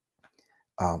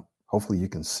 Hopefully you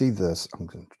can see this. I'm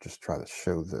going to just try to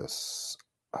show this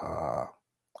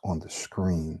on the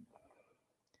screen.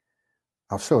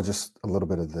 I'll show just a little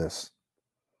bit of this.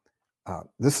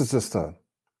 This is just a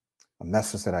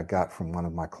message that I got from one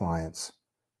of my clients.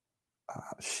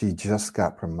 She just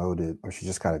got promoted, or she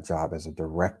just got a job as a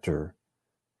director.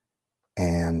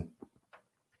 And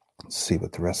let's see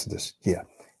what the rest of this, yeah.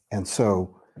 And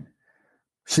so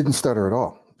she didn't stutter at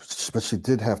all, but she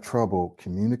did have trouble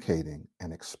communicating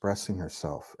and expressing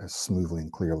herself as smoothly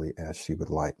and clearly as she would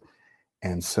like.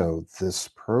 And so this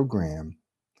program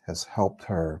has helped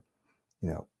her,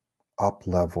 up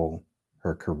level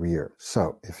her career.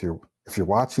 So if you're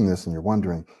watching this and you're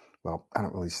wondering, well, I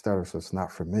don't really stutter, so it's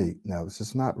not for me. No, this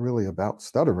is not really about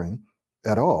stuttering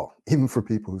at all, even for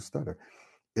people who stutter.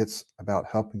 It's about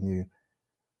helping you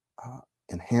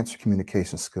enhance your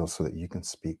communication skills so that you can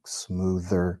speak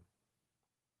smoother,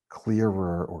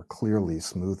 clearer, or clearly,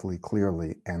 smoothly,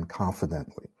 clearly, and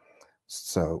confidently.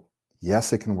 So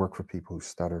yes, it can work for people who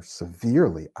stutter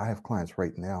severely. I have clients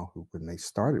right now who, when they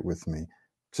started with me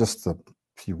just a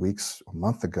few weeks, a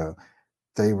month ago,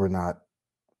 they're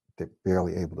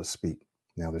barely able to speak.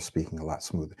 Now they're speaking a lot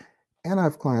smoother. And I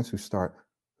have clients who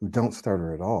don't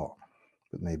stutter at all,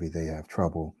 but maybe they have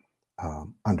trouble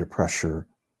under pressure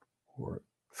or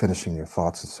finishing their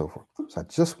thoughts and so forth. So I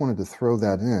just wanted to throw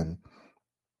that in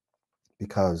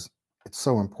because it's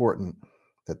so important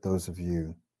that those of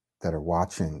you that are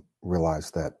watching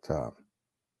realize that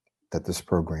that this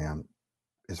program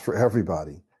is for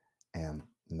everybody, and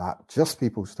not just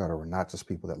people who stutter, or not just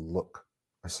people that look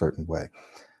a certain way.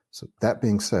 So that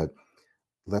being said,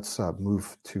 let's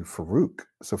move to Farouk.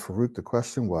 So Farouk, the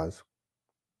question was,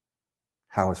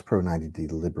 how has Pro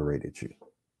 90D liberated you?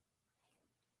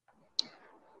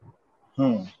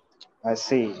 I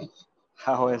see.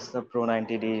 How has the Pro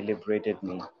 90D liberated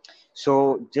me?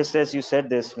 So just as you said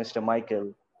this, Mr.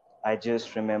 Michael, I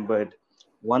just remembered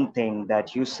one thing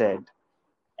that you said,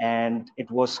 and it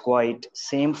was quite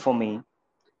same for me.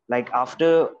 Like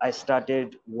after I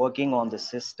started working on the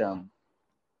system,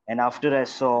 and after I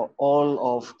saw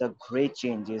all of the great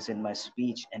changes in my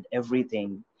speech and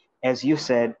everything, as you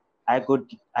said,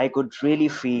 I could really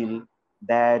feel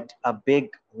that a big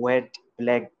wet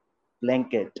black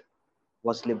blanket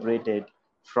was liberated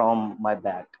from my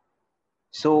back.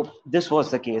 So this was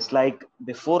the case. Like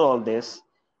before all this,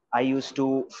 I used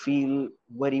to feel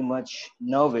very much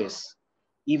nervous,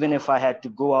 even if I had to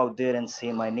go out there and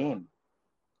say my name.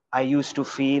 I used to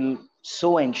feel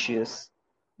so anxious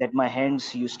that my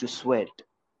hands used to sweat.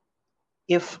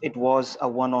 If it was a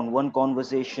one on one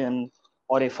conversation,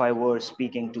 or if I were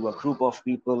speaking to a group of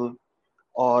people,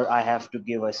 or I have to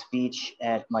give a speech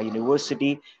at my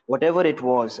university, whatever it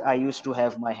was, I used to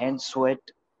have my hands sweat.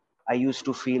 I used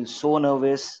to feel so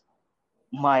nervous.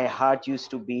 My heart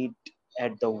used to beat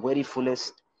at the very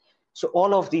fullest. So,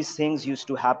 all of these things used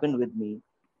to happen with me.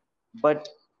 But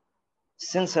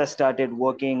since I started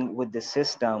working with the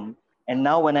system, and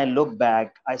now when I look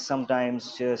back, I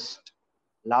sometimes just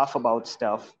laugh about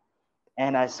stuff,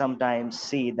 and I sometimes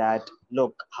see that,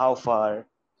 look how far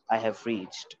I have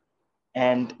reached,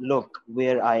 and look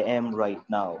where I am right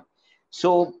now.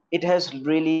 So it has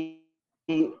really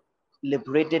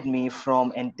liberated me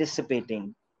from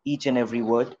anticipating each and every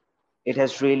word. It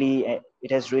has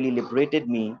really liberated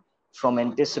me from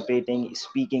anticipating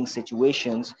speaking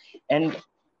situations. And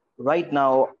right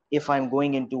now, if I'm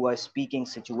going into a speaking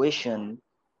situation,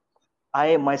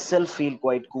 I myself feel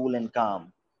quite cool and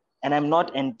calm. And I'm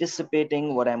not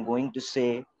anticipating what I'm going to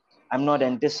say. I'm not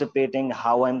anticipating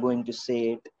how I'm going to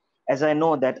say it. As I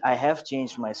know that I have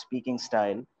changed my speaking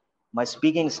style,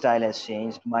 has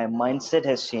changed, my mindset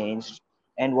has changed,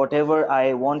 and whatever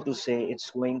I want to say,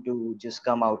 it's going to just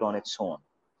come out on its own.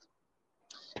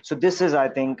 So this is, I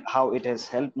think, how it has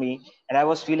helped me. And I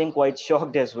was feeling quite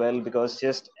shocked as well, because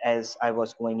just as I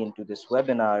was going into this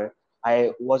webinar,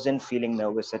 I wasn't feeling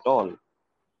nervous at all,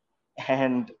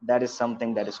 and that is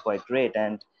something that is quite great.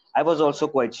 And I was also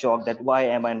quite shocked that why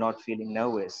am I not feeling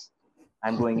nervous?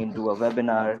 I'm going into a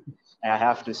webinar, I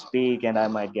have to speak, and I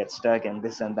might get stuck and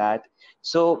this and that.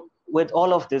 So with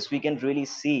all of this, we can really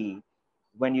see,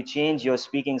 when you change your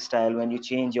speaking style, when you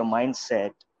change your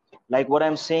mindset, like what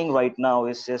I'm saying right now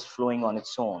is just flowing on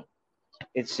its own.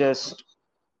 It's just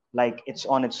like it's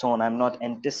on its own. I'm not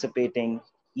anticipating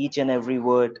each and every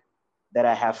word that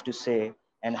I have to say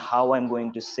and how I'm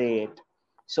going to say it.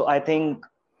 So I think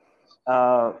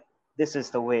uh, this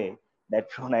is the way that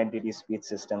Pro90D speech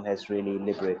system has really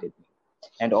liberated me,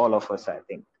 and all of us, I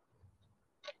think.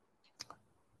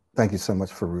 Thank you so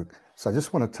much, Farouk. So I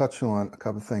just want to touch on a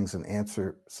couple of things and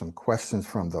answer some questions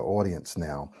from the audience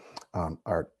now.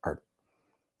 Our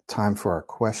time for our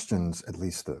questions, at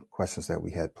least the questions that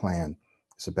we had planned,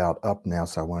 is about up now.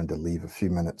 So I wanted to leave a few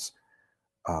minutes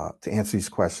to answer these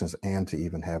questions and to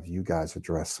even have you guys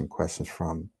address some questions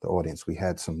from the audience. We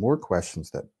had some more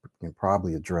questions that we can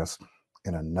probably address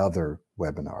in another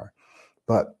webinar.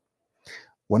 But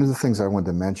one of the things I wanted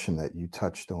to mention that you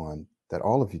touched on, that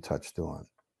all of you touched on,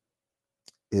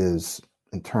 is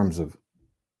in terms of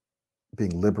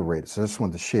being liberated. So I just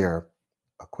wanted to share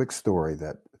a quick story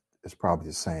that is probably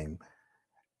the same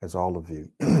as all of you.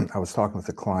 I was talking with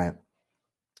a client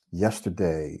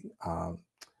yesterday,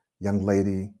 young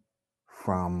lady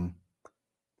from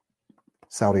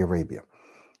Saudi Arabia.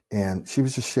 And she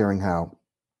was just sharing how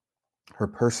her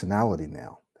personality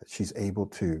now, that she's able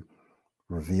to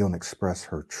reveal and express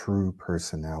her true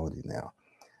personality now.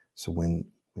 So when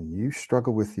you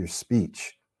struggle with your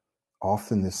speech,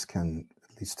 often this can,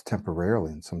 at least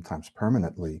temporarily and sometimes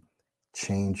permanently,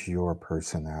 change your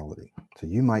personality. So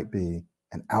you might be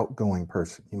an outgoing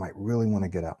person. You might really want to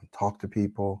get out and talk to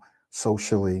people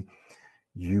socially.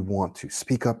 You want to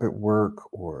speak up at work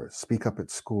or speak up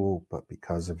at school, but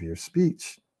because of your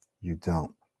speech, you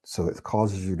don't. So it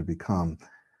causes you to become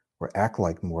or act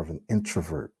like more of an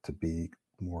introvert, to be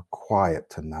more quiet,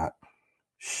 to not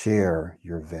share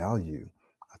your value,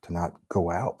 to not go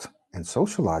out and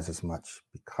socialize as much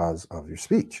because of your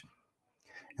speech.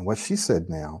 And what she said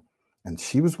now, and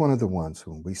she was one of the ones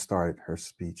who, when we started, her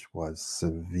speech was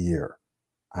severe.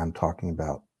 I'm talking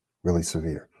about really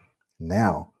severe.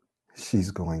 Now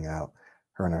she's going out.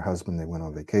 Her and her husband, they went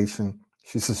on vacation.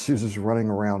 She says she was just running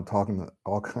around talking to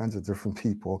all kinds of different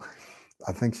people.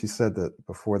 I think she said that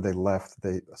before they left,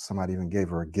 somebody even gave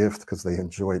her a gift because they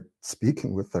enjoyed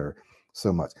speaking with her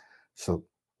so much. So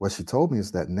what she told me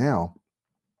is that now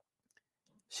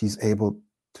she's able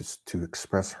to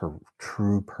express her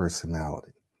true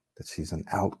personality, that she's an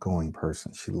outgoing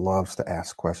person. She loves to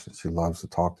ask questions. She loves to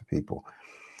talk to people.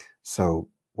 So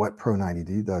what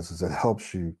Pro90D does is it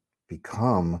helps you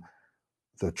become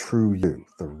the true you,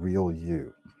 the real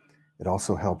you. It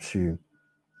also helps you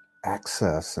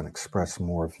access and express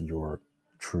more of your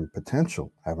true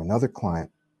potential. I have another client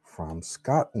from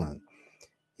Scotland.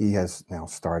 he has now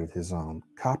started his own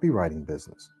copywriting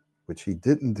business, which he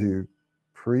didn't do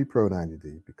pre-Pro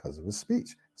 90D because of his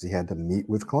speech, because he had to meet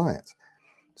with clients.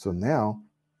 So now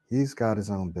he's got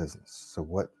his own business. So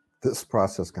what this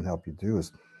process can help you do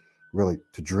is really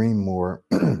to dream more,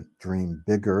 dream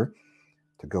bigger,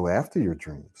 to go after your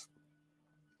dreams.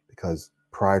 Because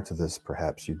prior to this,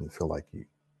 perhaps you didn't feel like you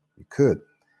could.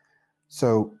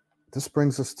 So this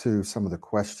brings us to some of the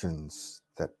questions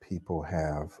that people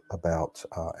have about,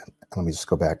 let me just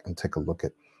go back and take a look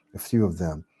at a few of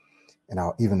them. And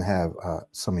I'll even have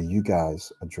some of you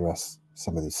guys address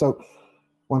some of these. So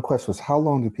one question was, how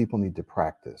long do people need to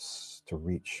practice to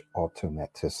reach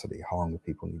automaticity? How long do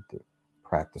people need to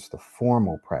practice the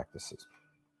formal practices?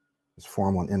 There's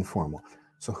formal and informal.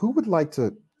 So who would like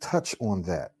to touch on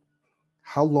that?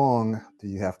 How long do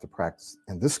you have to practice?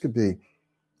 And this could be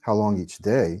how long each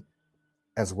day,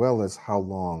 as well as how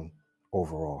long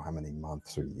overall, how many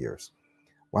months or years.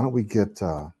 Why don't we get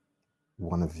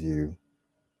one of you?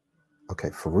 Okay,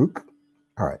 Farouk.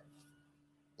 All right.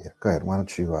 Yeah, go ahead. Why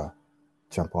don't you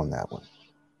jump on that one?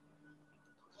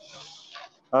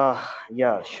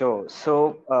 Yeah, sure.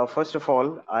 So first of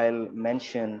all, I'll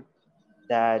mention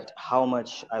that how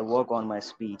much I work on my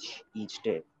speech each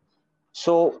day.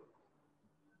 So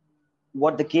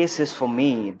what the case is for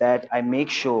me, that I make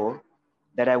sure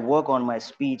that I work on my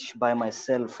speech by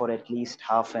myself for at least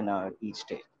half an hour each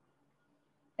day.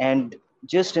 And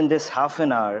just in this half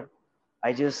an hour,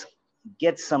 I just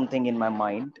get something in my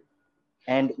mind,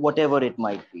 and whatever it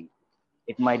might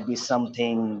be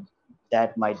something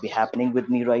that might be happening with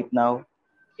me right now.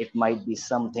 It might be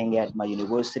something at my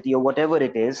university or whatever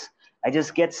it is. I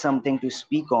just get something to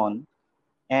speak on,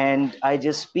 and I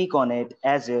just speak on it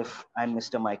as if I'm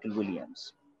Mr. Michael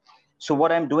Williams. So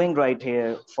what I'm doing right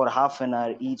here, for half an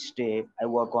hour each day, I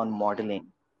work on modeling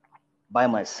by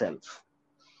myself.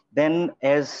 Then,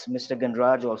 as Mr.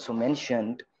 Ganraj also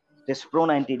mentioned, this Pro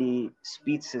 90D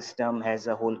speech system has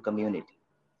a whole community.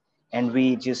 And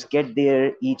we just get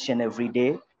there each and every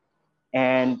day.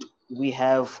 And we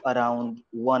have around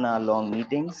 1 hour long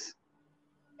meetings.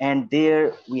 And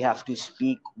there we have to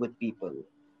speak with people.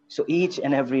 So each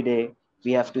and every day,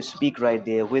 we have to speak right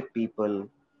there with people.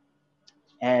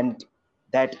 And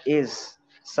that is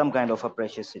some kind of a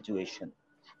precious situation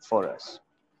for us.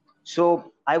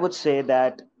 So I would say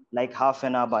that like half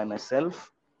an hour by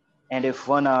myself, and if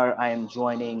 1 hour I am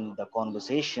joining the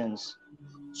conversations,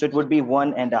 so it would be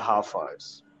 1.5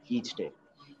 hours each day.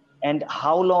 And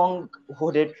how long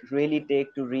would it really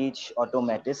take to reach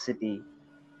automaticity?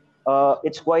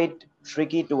 It's quite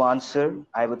tricky to answer,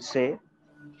 I would say,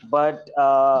 but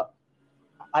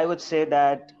I would say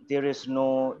that there is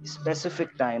no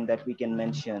specific time that we can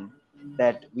mention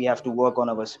that we have to work on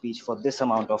our speech for this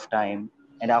amount of time,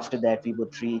 and after that we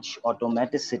would reach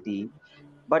automaticity.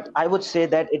 But I would say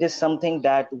that it is something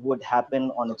that would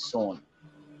happen on its own.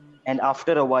 And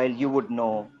after a while, you would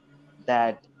know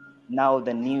that now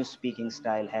the new speaking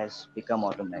style has become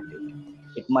automatic.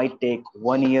 It might take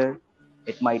 1 year,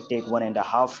 it might take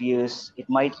 1.5 years, it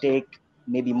might take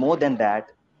maybe more than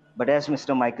that. But as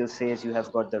Mr. Michael says, you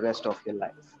have got the rest of your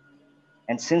life.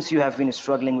 And since you have been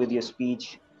struggling with your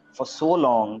speech for so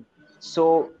long,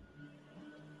 so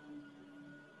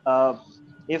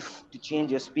if to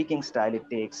change your speaking style, it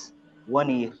takes 1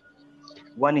 year,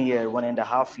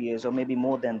 1.5 years, or maybe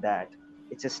more than that,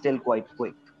 it's still quite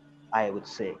quick, I would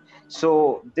say.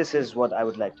 So this is what I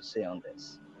would like to say on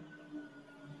this.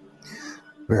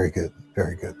 Very good.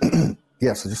 Very good.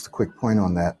 Yeah, so just a quick point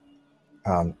on that.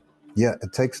 Yeah,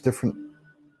 it takes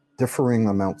differing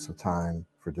amounts of time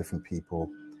for different people.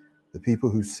 The people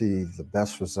who see the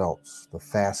best results the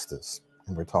fastest,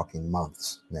 and we're talking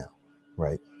months now,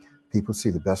 right? People see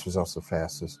the best results the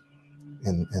fastest.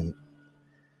 And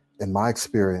in my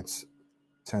experience,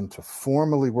 tend to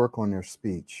formally work on their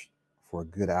speech for a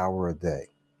good hour a day.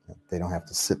 They don't have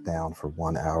to sit down for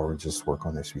 1 hour and just work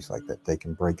on their speech like that. They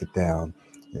can break it down.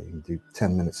 You can do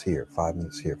 10 minutes here, 5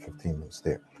 minutes here, 15 minutes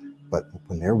there. But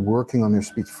when they're working on their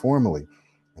speech formally,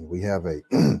 and we have a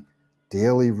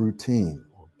daily routine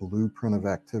or blueprint of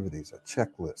activities, a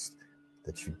checklist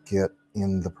that you get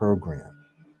in the program,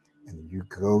 and you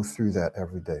go through that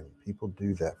every day. When people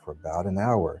do that for about an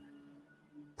hour,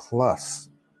 plus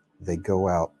they go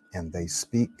out and they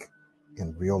speak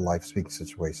in real life speaking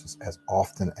situations as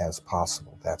often as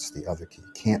possible. That's the other key.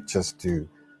 You can't just do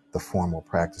the formal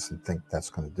practice and think that's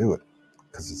going to do it,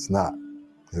 because it's not.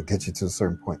 It'll get you to a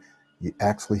certain point. You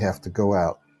actually have to go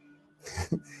out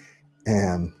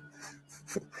and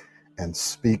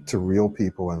speak to real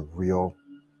people in real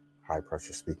high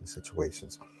pressure speaking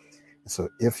situations. And so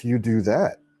if you do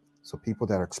that, so people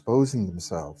that are exposing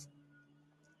themselves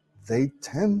they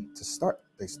tend to start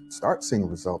seeing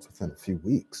results within a few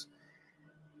weeks.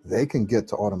 They can get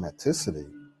to automaticity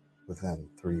within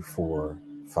 3, 4,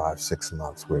 5, 6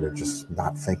 months where they're just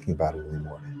not thinking about it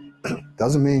anymore.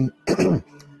 Doesn't mean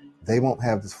they won't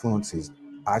have disfluencies.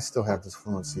 I still have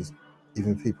disfluencies.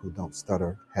 Even people who don't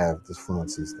stutter have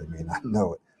disfluencies. They may not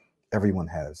know it. Everyone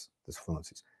has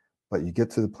disfluencies. But you get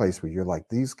to the place where you're like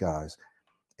these guys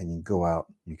and you go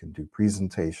out, you can do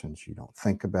presentations, you don't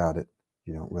think about it,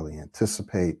 you don't really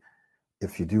anticipate.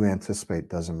 If you do anticipate,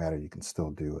 doesn't matter, you can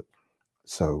still do it.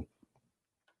 So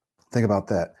think about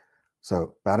that.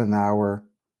 So about an hour.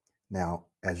 Now,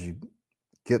 as you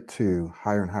get to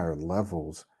higher and higher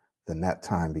levels, then that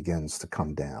time begins to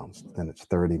come down. Then it's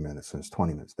 30 minutes, and it's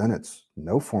 20 minutes. Then it's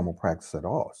no formal practice at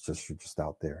all. It's just, you're just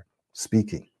out there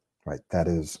speaking, right? That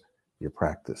is your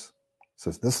practice. So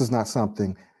this is not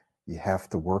something you have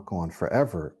to work on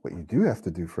forever. What you do have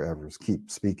to do forever is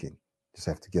keep speaking. You just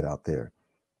have to get out there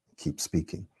and keep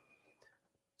speaking.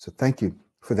 So thank you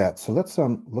for that. So let's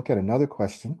look at another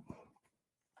question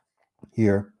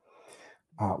here.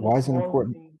 Why is it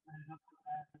important? I have to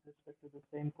add with respect to the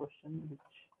same question, which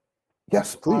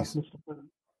Yes, please.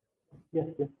 Yes.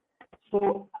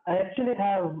 So I actually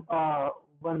have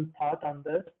one thought on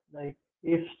this. Like,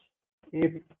 if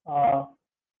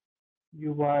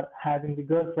you are having the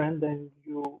girlfriend, then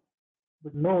you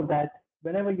would know that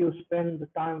whenever you spend the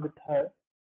time with her,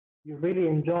 you really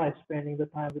enjoy spending the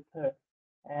time with her.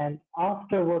 And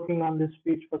after working on this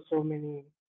speech for so many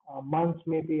months,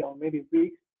 maybe, or maybe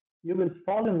weeks, you will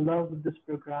fall in love with this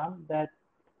program, that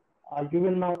you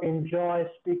will now enjoy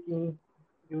speaking.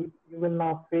 You will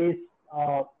now face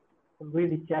some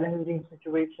really challenging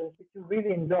situations which you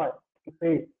really enjoy to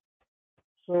face.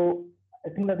 So I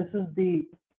think that this is the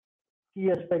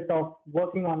key aspect of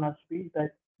working on our speech,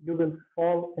 that you will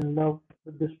fall in love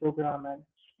with this program and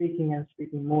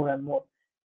speaking more and more.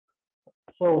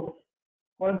 So,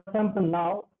 for example,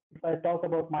 now, if I talk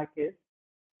about my case,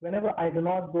 whenever I do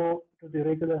not go to the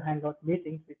regular Hangout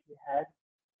meetings which we had,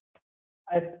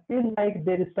 I feel like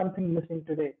there is something missing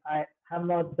today. I have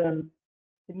not done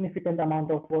significant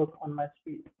amount of work on my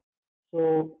speech.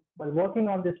 So by working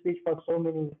on this speech for so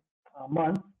many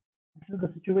months, this is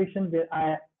the situation where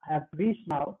I have reached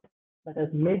now, that has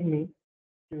made me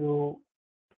to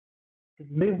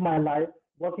live my life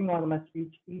working on my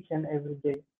speech each and every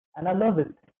day, and I love it.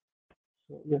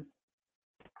 So yes,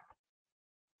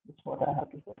 that's what I have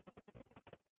to say.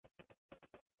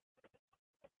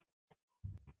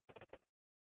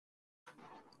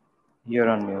 You're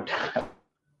on mute.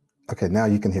 Okay, now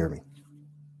you can hear me,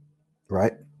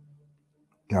 right?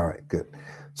 All right, good.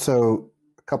 So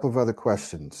a couple of other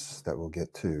questions that we'll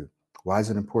get to. Why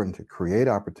is it important to create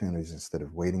opportunities instead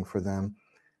of waiting for them?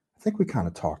 I think we kind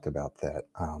of talked about that.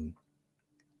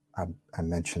 I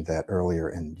mentioned that earlier,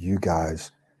 and you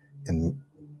guys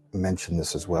mentioned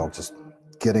this as well. Just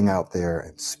getting out there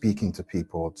and speaking to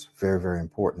people. It's very, very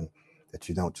important that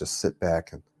you don't just sit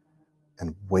back and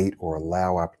wait or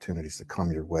allow opportunities to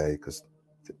come your way, because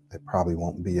it probably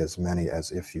won't be as many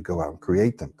as if you go out and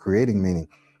create them. Creating meaning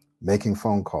making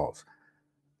phone calls,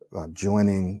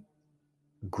 joining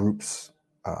groups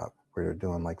where they're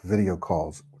doing like video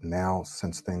calls. Now,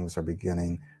 since things are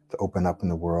beginning to open up in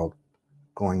the world,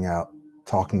 going out,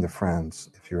 talking to friends.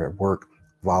 If you're at work,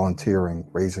 volunteering,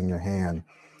 raising your hand,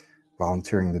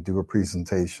 volunteering to do a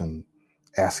presentation,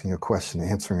 asking a question,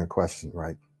 answering a question,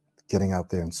 right? Getting out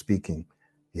there and speaking.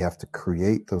 You have to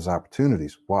create those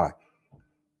opportunities. Why?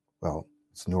 Well,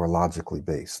 it's neurologically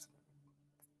based.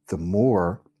 The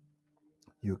more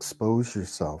you expose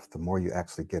yourself, the more you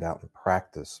actually get out and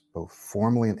practice, both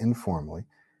formally and informally,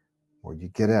 or you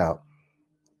get out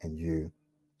and you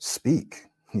speak,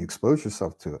 you expose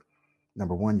yourself to it.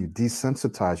 Number one, you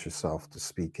desensitize yourself to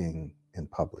speaking in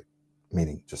public,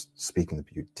 meaning just speaking,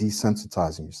 you're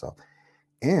desensitizing yourself.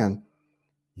 And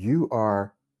you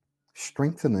are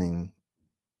strengthening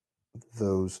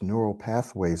those neural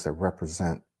pathways that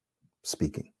represent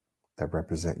speaking, that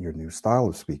represent your new style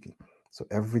of speaking. So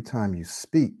every time you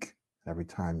speak, every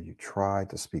time you try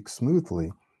to speak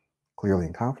smoothly, clearly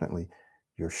and confidently,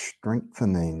 you're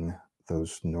strengthening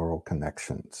those neural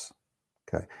connections.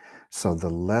 Okay. So the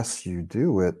less you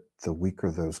do it, the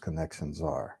weaker those connections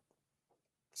are.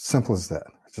 Simple as that.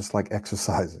 It's just like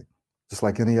exercising, just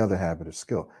like any other habit or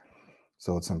skill.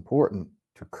 So it's important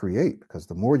to create, because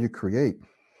the more you create,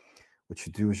 what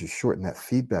you do is you shorten that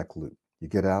feedback loop. You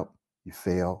get out, you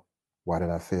fail. Why did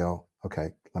I fail? Okay,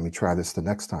 let me try this the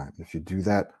next time. If you do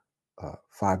that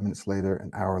 5 minutes later,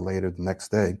 an hour later, the next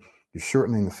day, you're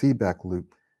shortening the feedback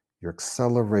loop. You're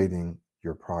accelerating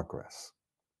your progress.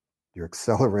 You're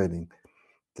accelerating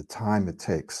the time it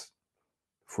takes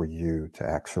for you to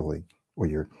actually, or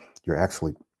you're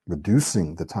actually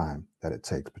reducing the time that it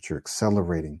takes, but you're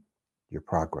accelerating your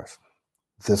progress.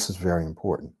 This is very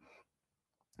important.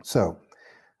 So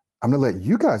I'm going to let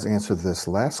you guys answer this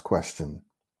last question.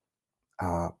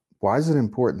 Why is it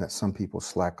important that some people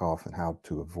slack off, and how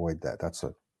to avoid that? That's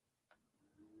a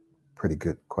pretty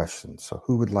good question. So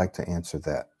who would like to answer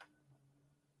that?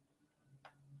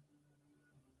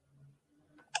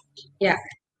 Yeah.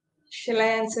 Shall I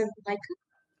answer, Michael?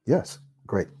 Yes.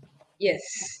 Great. Yes.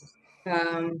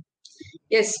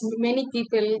 Yes, many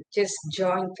people just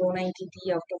join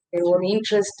Pro90T out of their own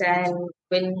interest, and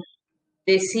when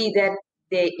they see that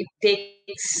it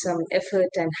takes some effort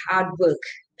and hard work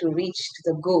to reach to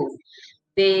the goal,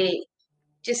 they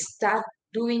just start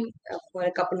doing for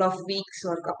a couple of weeks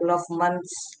or a couple of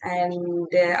months, and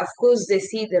of course they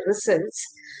see the results,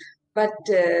 but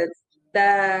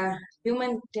the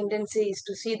human tendency is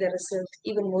to see the result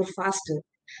even more faster.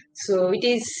 So it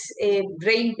is a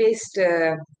brain-based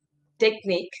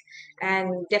technique,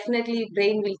 and definitely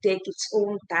brain will take its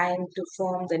own time to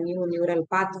form the new neural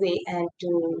pathway and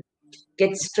to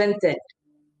get strengthened.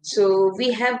 So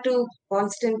we have to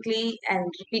constantly and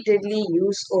repeatedly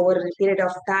use over a period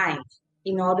of time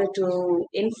in order to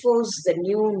enforce the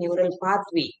new neural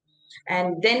pathway,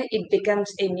 and then it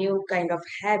becomes a new kind of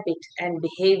habit and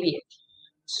behavior.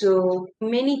 So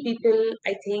many people,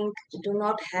 I think, do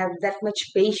not have that much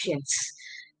patience,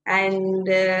 and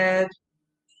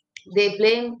they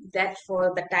blame that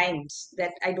for the times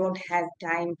that I don't have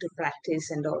time to practice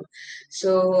and all.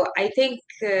 So I think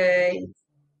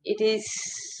it is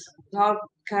not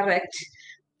correct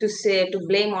to say to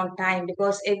blame on time,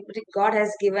 because God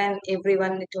has given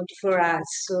everyone 24 hours.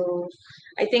 So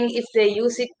I think if they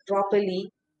use it properly,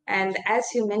 and as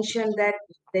you mentioned that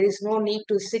there is no need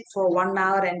to sit for 1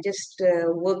 hour and just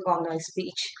work on a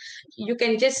speech, you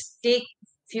can just take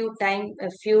a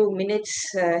few minutes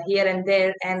here and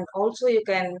there, and also you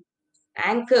can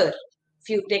anchor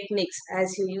few techniques,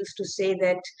 as you used to say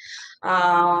that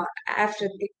after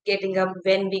getting up,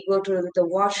 when we go to the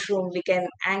washroom, we can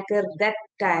anchor that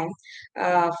time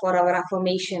for our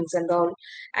affirmations and all.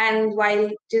 And while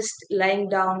just lying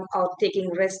down or taking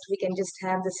rest, we can just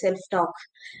have the self-talk.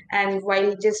 And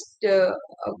while just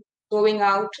going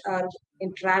out or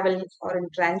in travel or in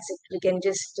transit, we can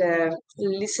just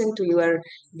listen to your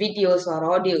videos or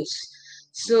audios.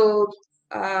 So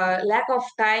lack of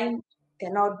time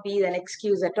cannot be an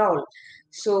excuse at all.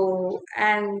 So,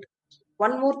 and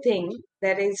one more thing,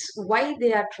 that is why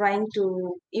they are trying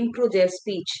to improve their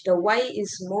speech. The why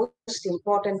is most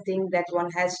important thing that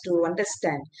one has to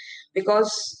understand,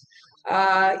 because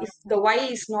if the why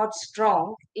is not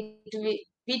strong, it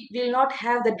will not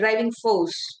have the driving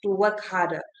force to work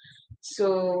harder.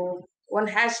 So one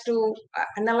has to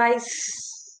analyze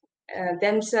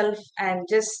themselves, and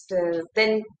just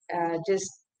then just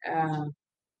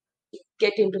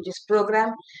get into this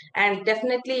program. And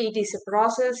definitely it is a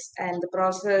process, and the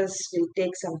process will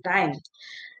take some time.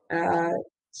 uh,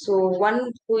 so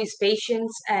one who is patient,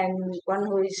 and one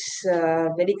who is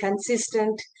very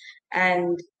consistent,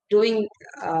 and doing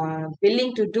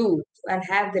willing to do, and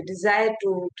have the desire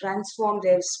to transform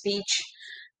their speech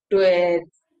to a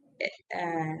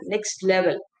next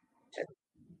level,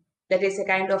 that is a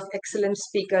kind of excellent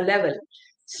speaker level.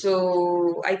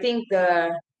 So I think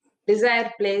the desire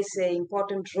plays an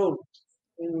important role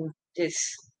in this.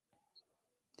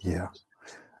 Yeah.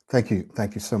 Thank you.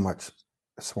 Thank you so much,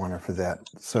 Swarner, for that.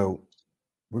 So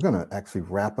we're going to actually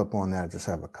wrap up on that. I just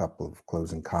have a couple of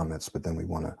closing comments, but then we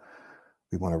want to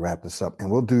wrap this up,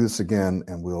 and we'll do this again,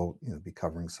 and we'll be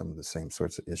covering some of the same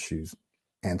sorts of issues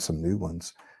and some new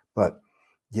ones. But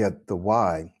yeah, the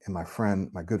why, and my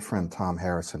good friend Tom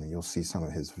Harrison, and you'll see some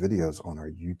of his videos on our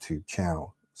YouTube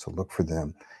channel, so look for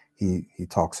them. He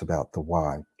talks about the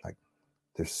why, like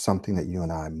there's something that you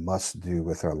and I must do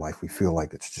with our life. We feel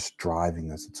like it's just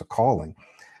driving us. It's a calling.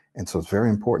 And so it's very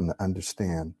important to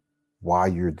understand why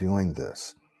you're doing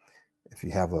this. If you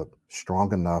have a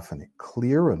strong enough and a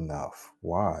clear enough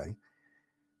why,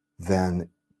 then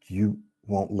you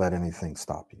won't let anything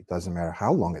stop you. It doesn't matter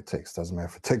how long it takes. Doesn't matter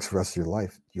if it takes the rest of your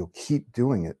life. You'll keep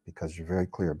doing it because you're very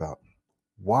clear about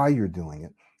why you're doing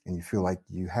it, and you feel like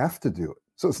you have to do it.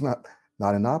 So it's not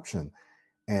an option.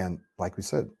 And like we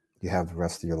said, you have the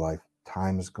rest of your life.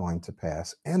 Time is going to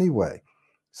pass anyway.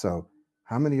 So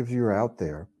how many of you are out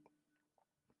there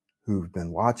who've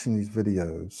been watching these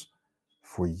videos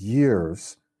for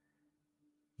years?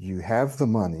 You have the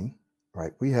money,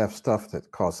 right? We have stuff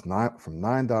that costs from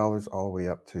 $9 all the way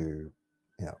up to,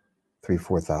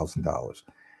 $3,000-$4,000.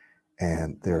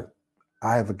 And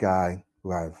I have a guy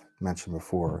who I've mentioned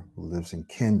before, who lives in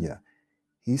Kenya,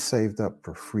 he saved up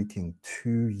for freaking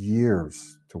 2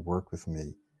 years to work with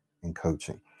me in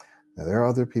coaching. Now, there are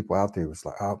other people out there who's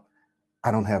like, oh,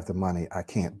 I don't have the money, I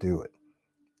can't do it.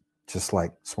 Just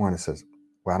like Swarna says,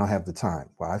 well, I don't have the time.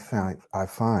 Well, I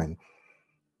find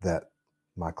that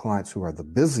my clients who are the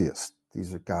busiest,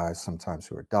 these are guys sometimes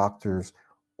who are doctors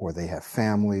or they have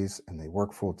families and they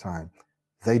work full time,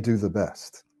 they do the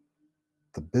best.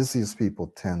 The busiest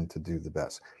people tend to do the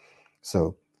best.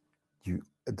 So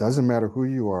it doesn't matter who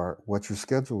you are, what your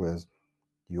schedule is,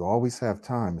 you always have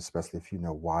time, especially if you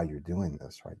know why you're doing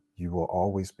this, right? You will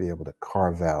always be able to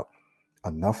carve out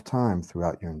enough time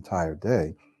throughout your entire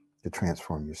day to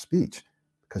transform your speech,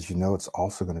 because you know it's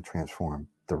also going to transform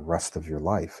the rest of your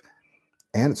life.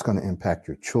 And it's going to impact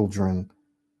your children,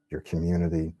 your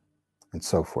community, and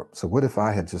so forth. So what if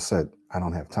I had just said, I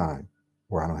don't have time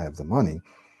or I don't have the money?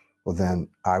 Well, then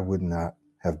I would not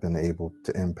have been able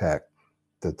to impact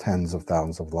the tens of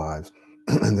thousands of lives.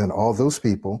 And then all those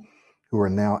people who are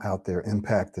now out there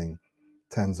impacting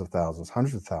tens of thousands,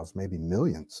 hundreds of thousands, maybe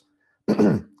millions.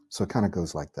 So it kind of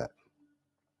goes like that.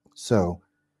 So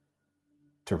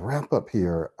to wrap up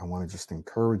here, I want to just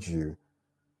encourage you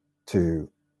to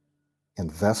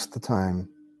invest the time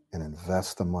and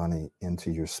invest the money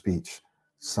into your speech.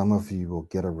 Some of you will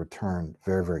get a return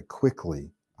very, very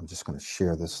quickly. I'm just going to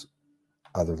share this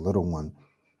other little one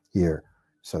here.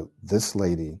 So this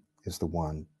lady is the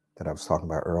one that I was talking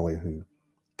about earlier who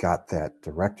got that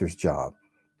director's job,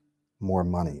 more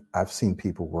money. I've seen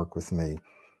people work with me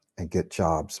and get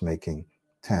jobs making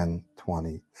 $10,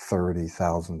 $20,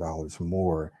 $30,000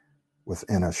 more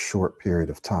within a short period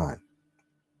of time.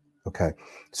 Okay,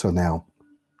 so now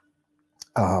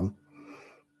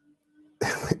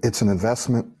it's an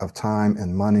investment of time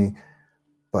and money,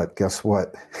 but guess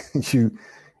what?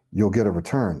 You'll get a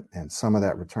return, and some of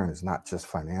that return is not just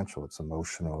financial, it's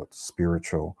emotional, it's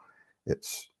spiritual,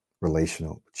 it's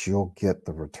relational, but you'll get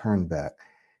the return back,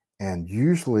 and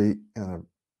usually in a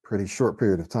pretty short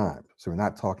period of time. So we're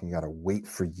not talking you got to wait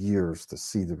for years to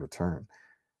see the return.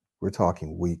 We're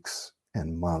talking weeks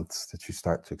and months that you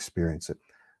start to experience it.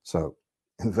 So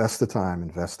invest the time,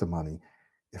 invest the money.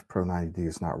 If Pro90D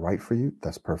is not right for you,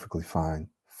 that's perfectly fine.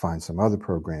 Find some other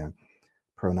program.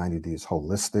 Pro90D is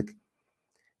holistic.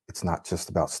 It's not just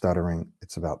about stuttering.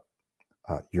 It's about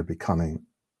you're becoming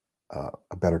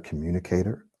a better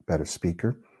communicator, a better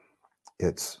speaker.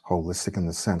 It's holistic in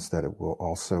the sense that it will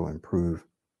also improve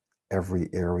every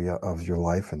area of your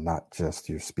life and not just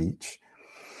your speech.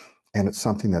 And it's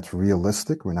something that's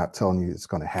realistic. We're not telling you it's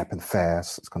going to happen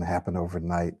fast, it's going to happen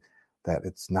overnight, that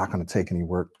it's not going to take any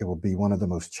work. It will be one of the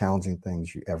most challenging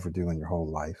things you ever do in your whole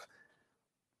life,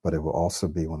 but it will also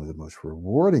be one of the most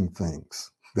rewarding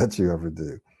things that you ever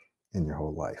do in your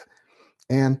whole life.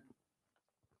 And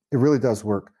it really does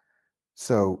work.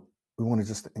 So we want to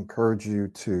just encourage you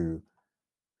to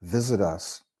visit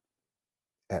us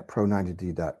at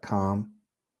pro90d.com,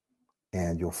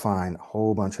 and you'll find a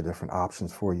whole bunch of different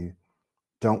options for you.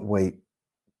 Don't wait.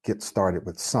 Get started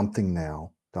with something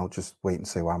now. Don't just wait and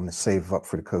say, well, I'm going to save up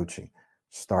for the coaching.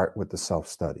 Start with the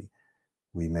self-study.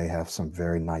 We may have some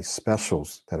very nice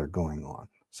specials that are going on,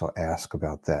 so ask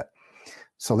about that.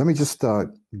 So let me just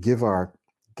give our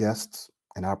guests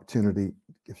an opportunity,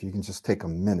 if you can just take a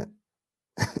minute,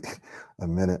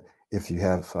 if you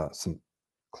have some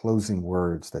closing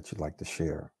words that you'd like to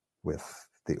share with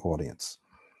the audience.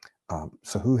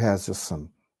 So who has just some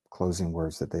closing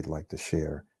words that they'd like to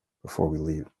share before we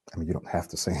leave? I mean, you don't have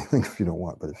to say anything if you don't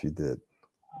want, but if you did,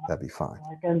 that'd be fine.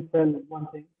 I can tell one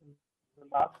thing in the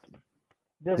last.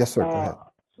 Just, yes, sir, go ahead.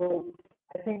 So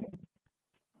I think,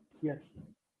 yes,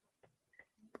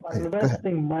 by Hey,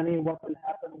 investing money, what will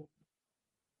happen?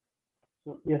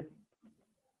 So yes,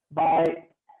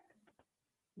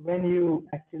 when you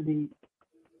actually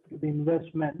do the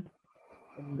investment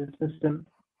in the system,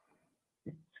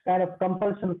 it's kind of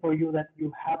compulsion for you that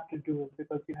you have to do it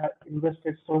because you have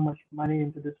invested so much money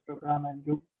into this program and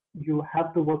you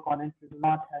have to work on it. You do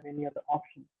not have any other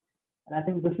option. And I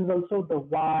think this is also the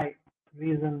why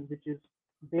reason, which is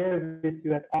there with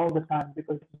you at all the time,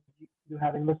 because you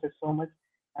have invested so much.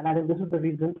 And I think this is the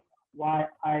reason why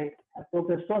I have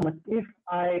focused so much. If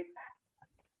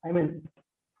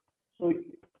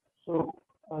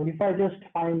if I just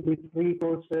find the free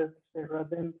courses, etc.,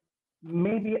 then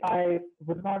maybe I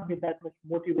would not be that much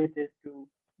motivated to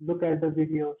look at the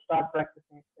video, start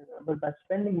practicing, etc. But by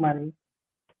spending money,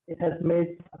 it has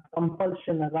made a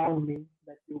compulsion around me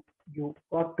that you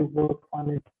got to work on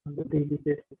it on the daily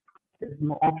basis. There's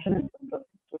no option in front of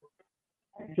you. So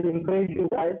I actually encourage you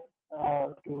guys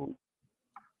to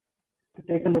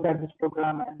take a look at this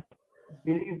program and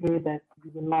believe me that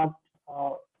you will not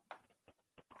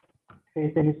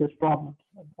face any such problems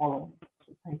following.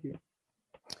 So thank you.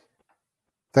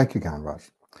 Thank you, Ganraj.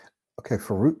 Okay,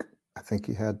 Farouk, I think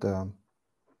you had a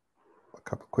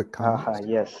couple quick comments.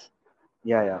 Yes.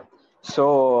 Yeah.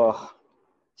 So,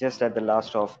 just at the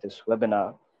last of this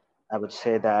webinar, I would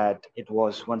say that it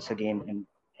was once again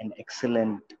an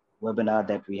excellent webinar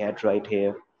that we had right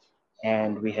here.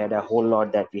 And we had a whole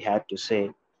lot that we had to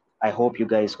say. I hope you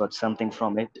guys got something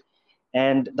from it.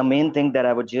 And the main thing that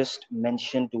I would just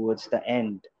mention towards the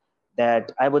end,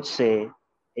 that I would say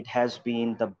it has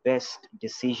been the best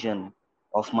decision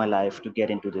of my life to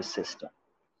get into this system.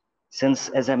 Since,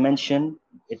 as I mentioned,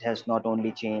 it has not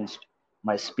only changed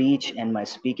my speech and my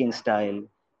speaking style,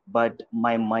 but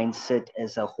my mindset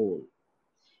as a whole.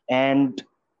 And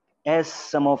as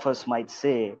some of us might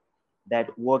say,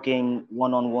 that working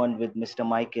one on one with Mr.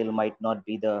 Michael might not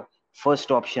be the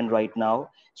first option right now.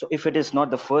 So, if it is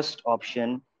not the first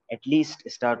option, at least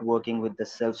start working with the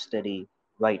self study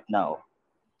right now.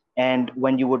 And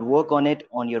when you would work on it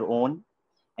on your own,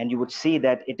 and you would see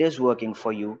that it is working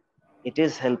for you, it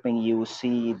is helping you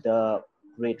see the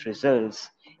great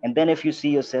results. And then, if you see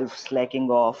yourself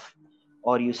slacking off,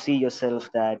 or you see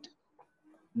yourself that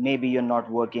maybe you're not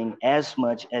working as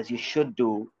much as you should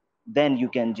do, then you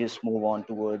can just move on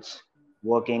towards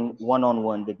working one on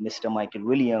one with Mr. Michael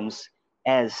Williams,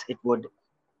 as it would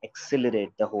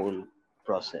accelerate the whole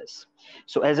process.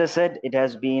 So, as I said, it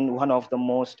has been one of the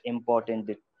most important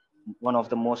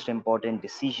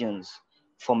decisions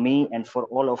for me and for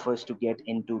all of us to get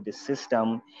into the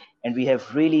system. And we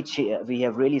have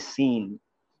really seen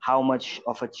how much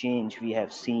of a change we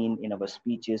have seen in our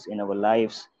speeches, in our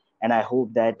lives. And I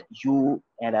hope that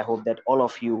all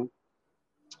of you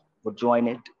would join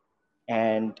it,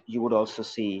 and you would also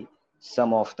see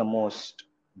some of the most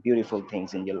beautiful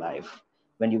things in your life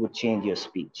when you would change your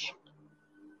speech.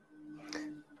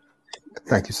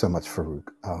 Thank you so much, Farouk.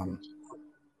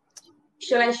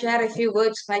 Shall I share a few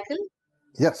words, Michael?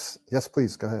 Yes,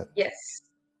 please, go ahead. Yes.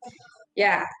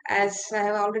 Yeah, as I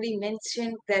have already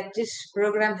mentioned, that this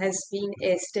program has been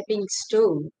a stepping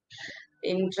stone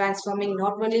in transforming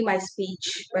not only my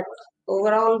speech, but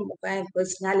overall my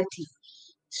personality.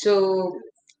 So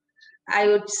I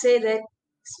would say that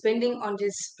spending on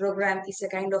this program is a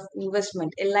kind of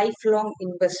investment, a lifelong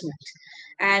investment.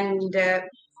 And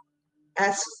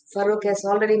as Farouk has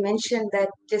already mentioned, that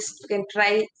just you can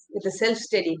try with the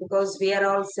self-study, because we are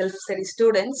all self-study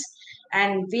students,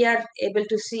 and we are able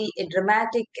to see a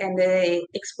dramatic and a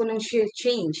exponential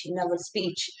change in our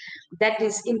speech that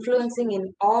is influencing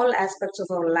in all aspects of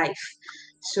our life.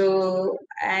 So,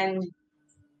 and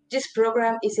this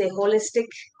program is a holistic,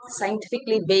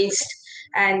 scientifically based,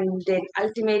 and an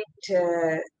ultimate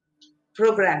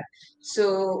program.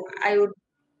 So I would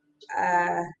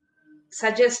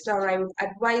suggest, or I would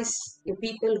advise the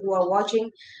people who are watching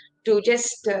to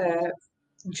just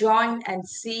join and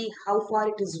see how far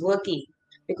it is working,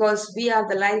 because we are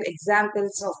the live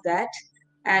examples of that.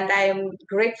 And I am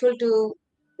grateful to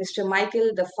Mr.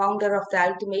 Michael, the founder of the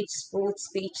Ultimate Sports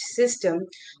Speech System,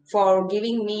 for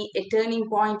giving me a turning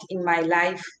point in my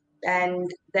life,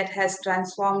 and that has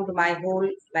transformed my whole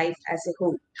life as a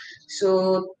whole.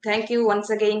 So thank you once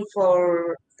again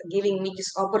for giving me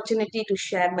this opportunity to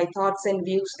share my thoughts and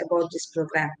views about this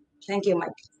program. Thank you, Mike.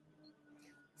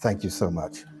 Thank you so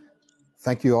much.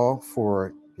 Thank you all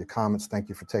for your comments. Thank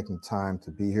you for taking time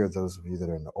to be here. Those of you that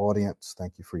are in the audience,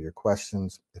 thank you for your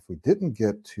questions. If we didn't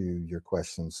get to your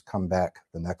questions, come back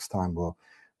the next time. We're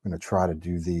going to try to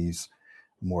do these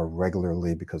more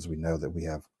regularly, because we know that we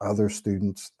have other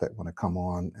students that want to come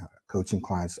on, coaching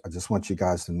clients. I just want you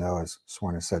guys to know, as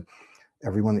Swarner said,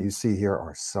 everyone that you see here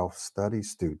are self-study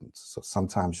students. So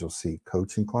sometimes you'll see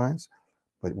coaching clients,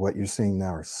 but what you're seeing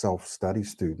now are self-study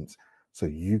students. So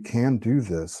you can do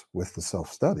this with the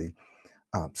self-study.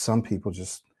 Some people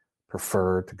just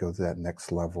prefer to go to that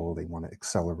next level. They want to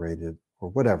accelerate it or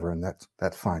whatever, and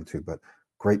that's fine too. But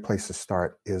great place to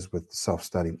start is with the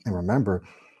self-study. And remember,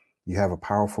 you have a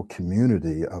powerful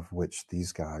community of which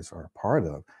these guys are a part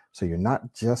of. So you're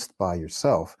not just by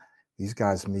yourself. These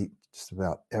guys meet just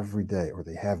about every day, or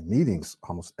they have meetings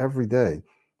almost every day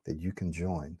that you can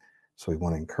join. So we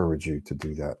want to encourage you to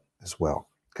do that as well.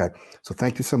 Okay, so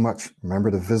thank you so much. Remember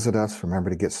to visit us. Remember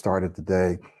to get started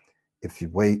today. If you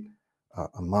wait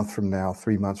a month from now,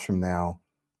 3 months from now,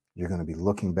 you're going to be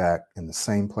looking back in the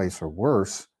same place or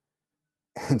worse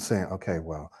and saying, okay,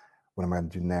 well, what am I going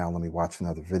to do now? Let me watch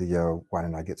another video. Why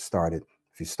didn't I get started?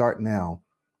 If you start now,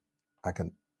 I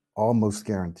can almost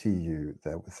guarantee you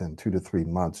that within 2 to 3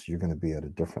 months, you're going to be at a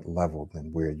different level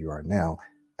than where you are now,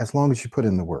 as long as you put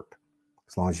in the work.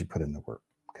 as long as you put in the work.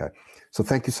 Okay. So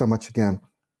thank you so much again.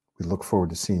 We look forward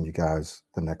to seeing you guys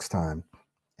the next time,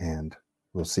 and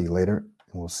we'll see you later,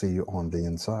 and we'll see you on the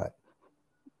inside.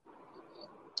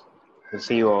 We'll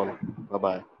see you all.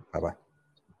 Bye-bye. Bye-bye.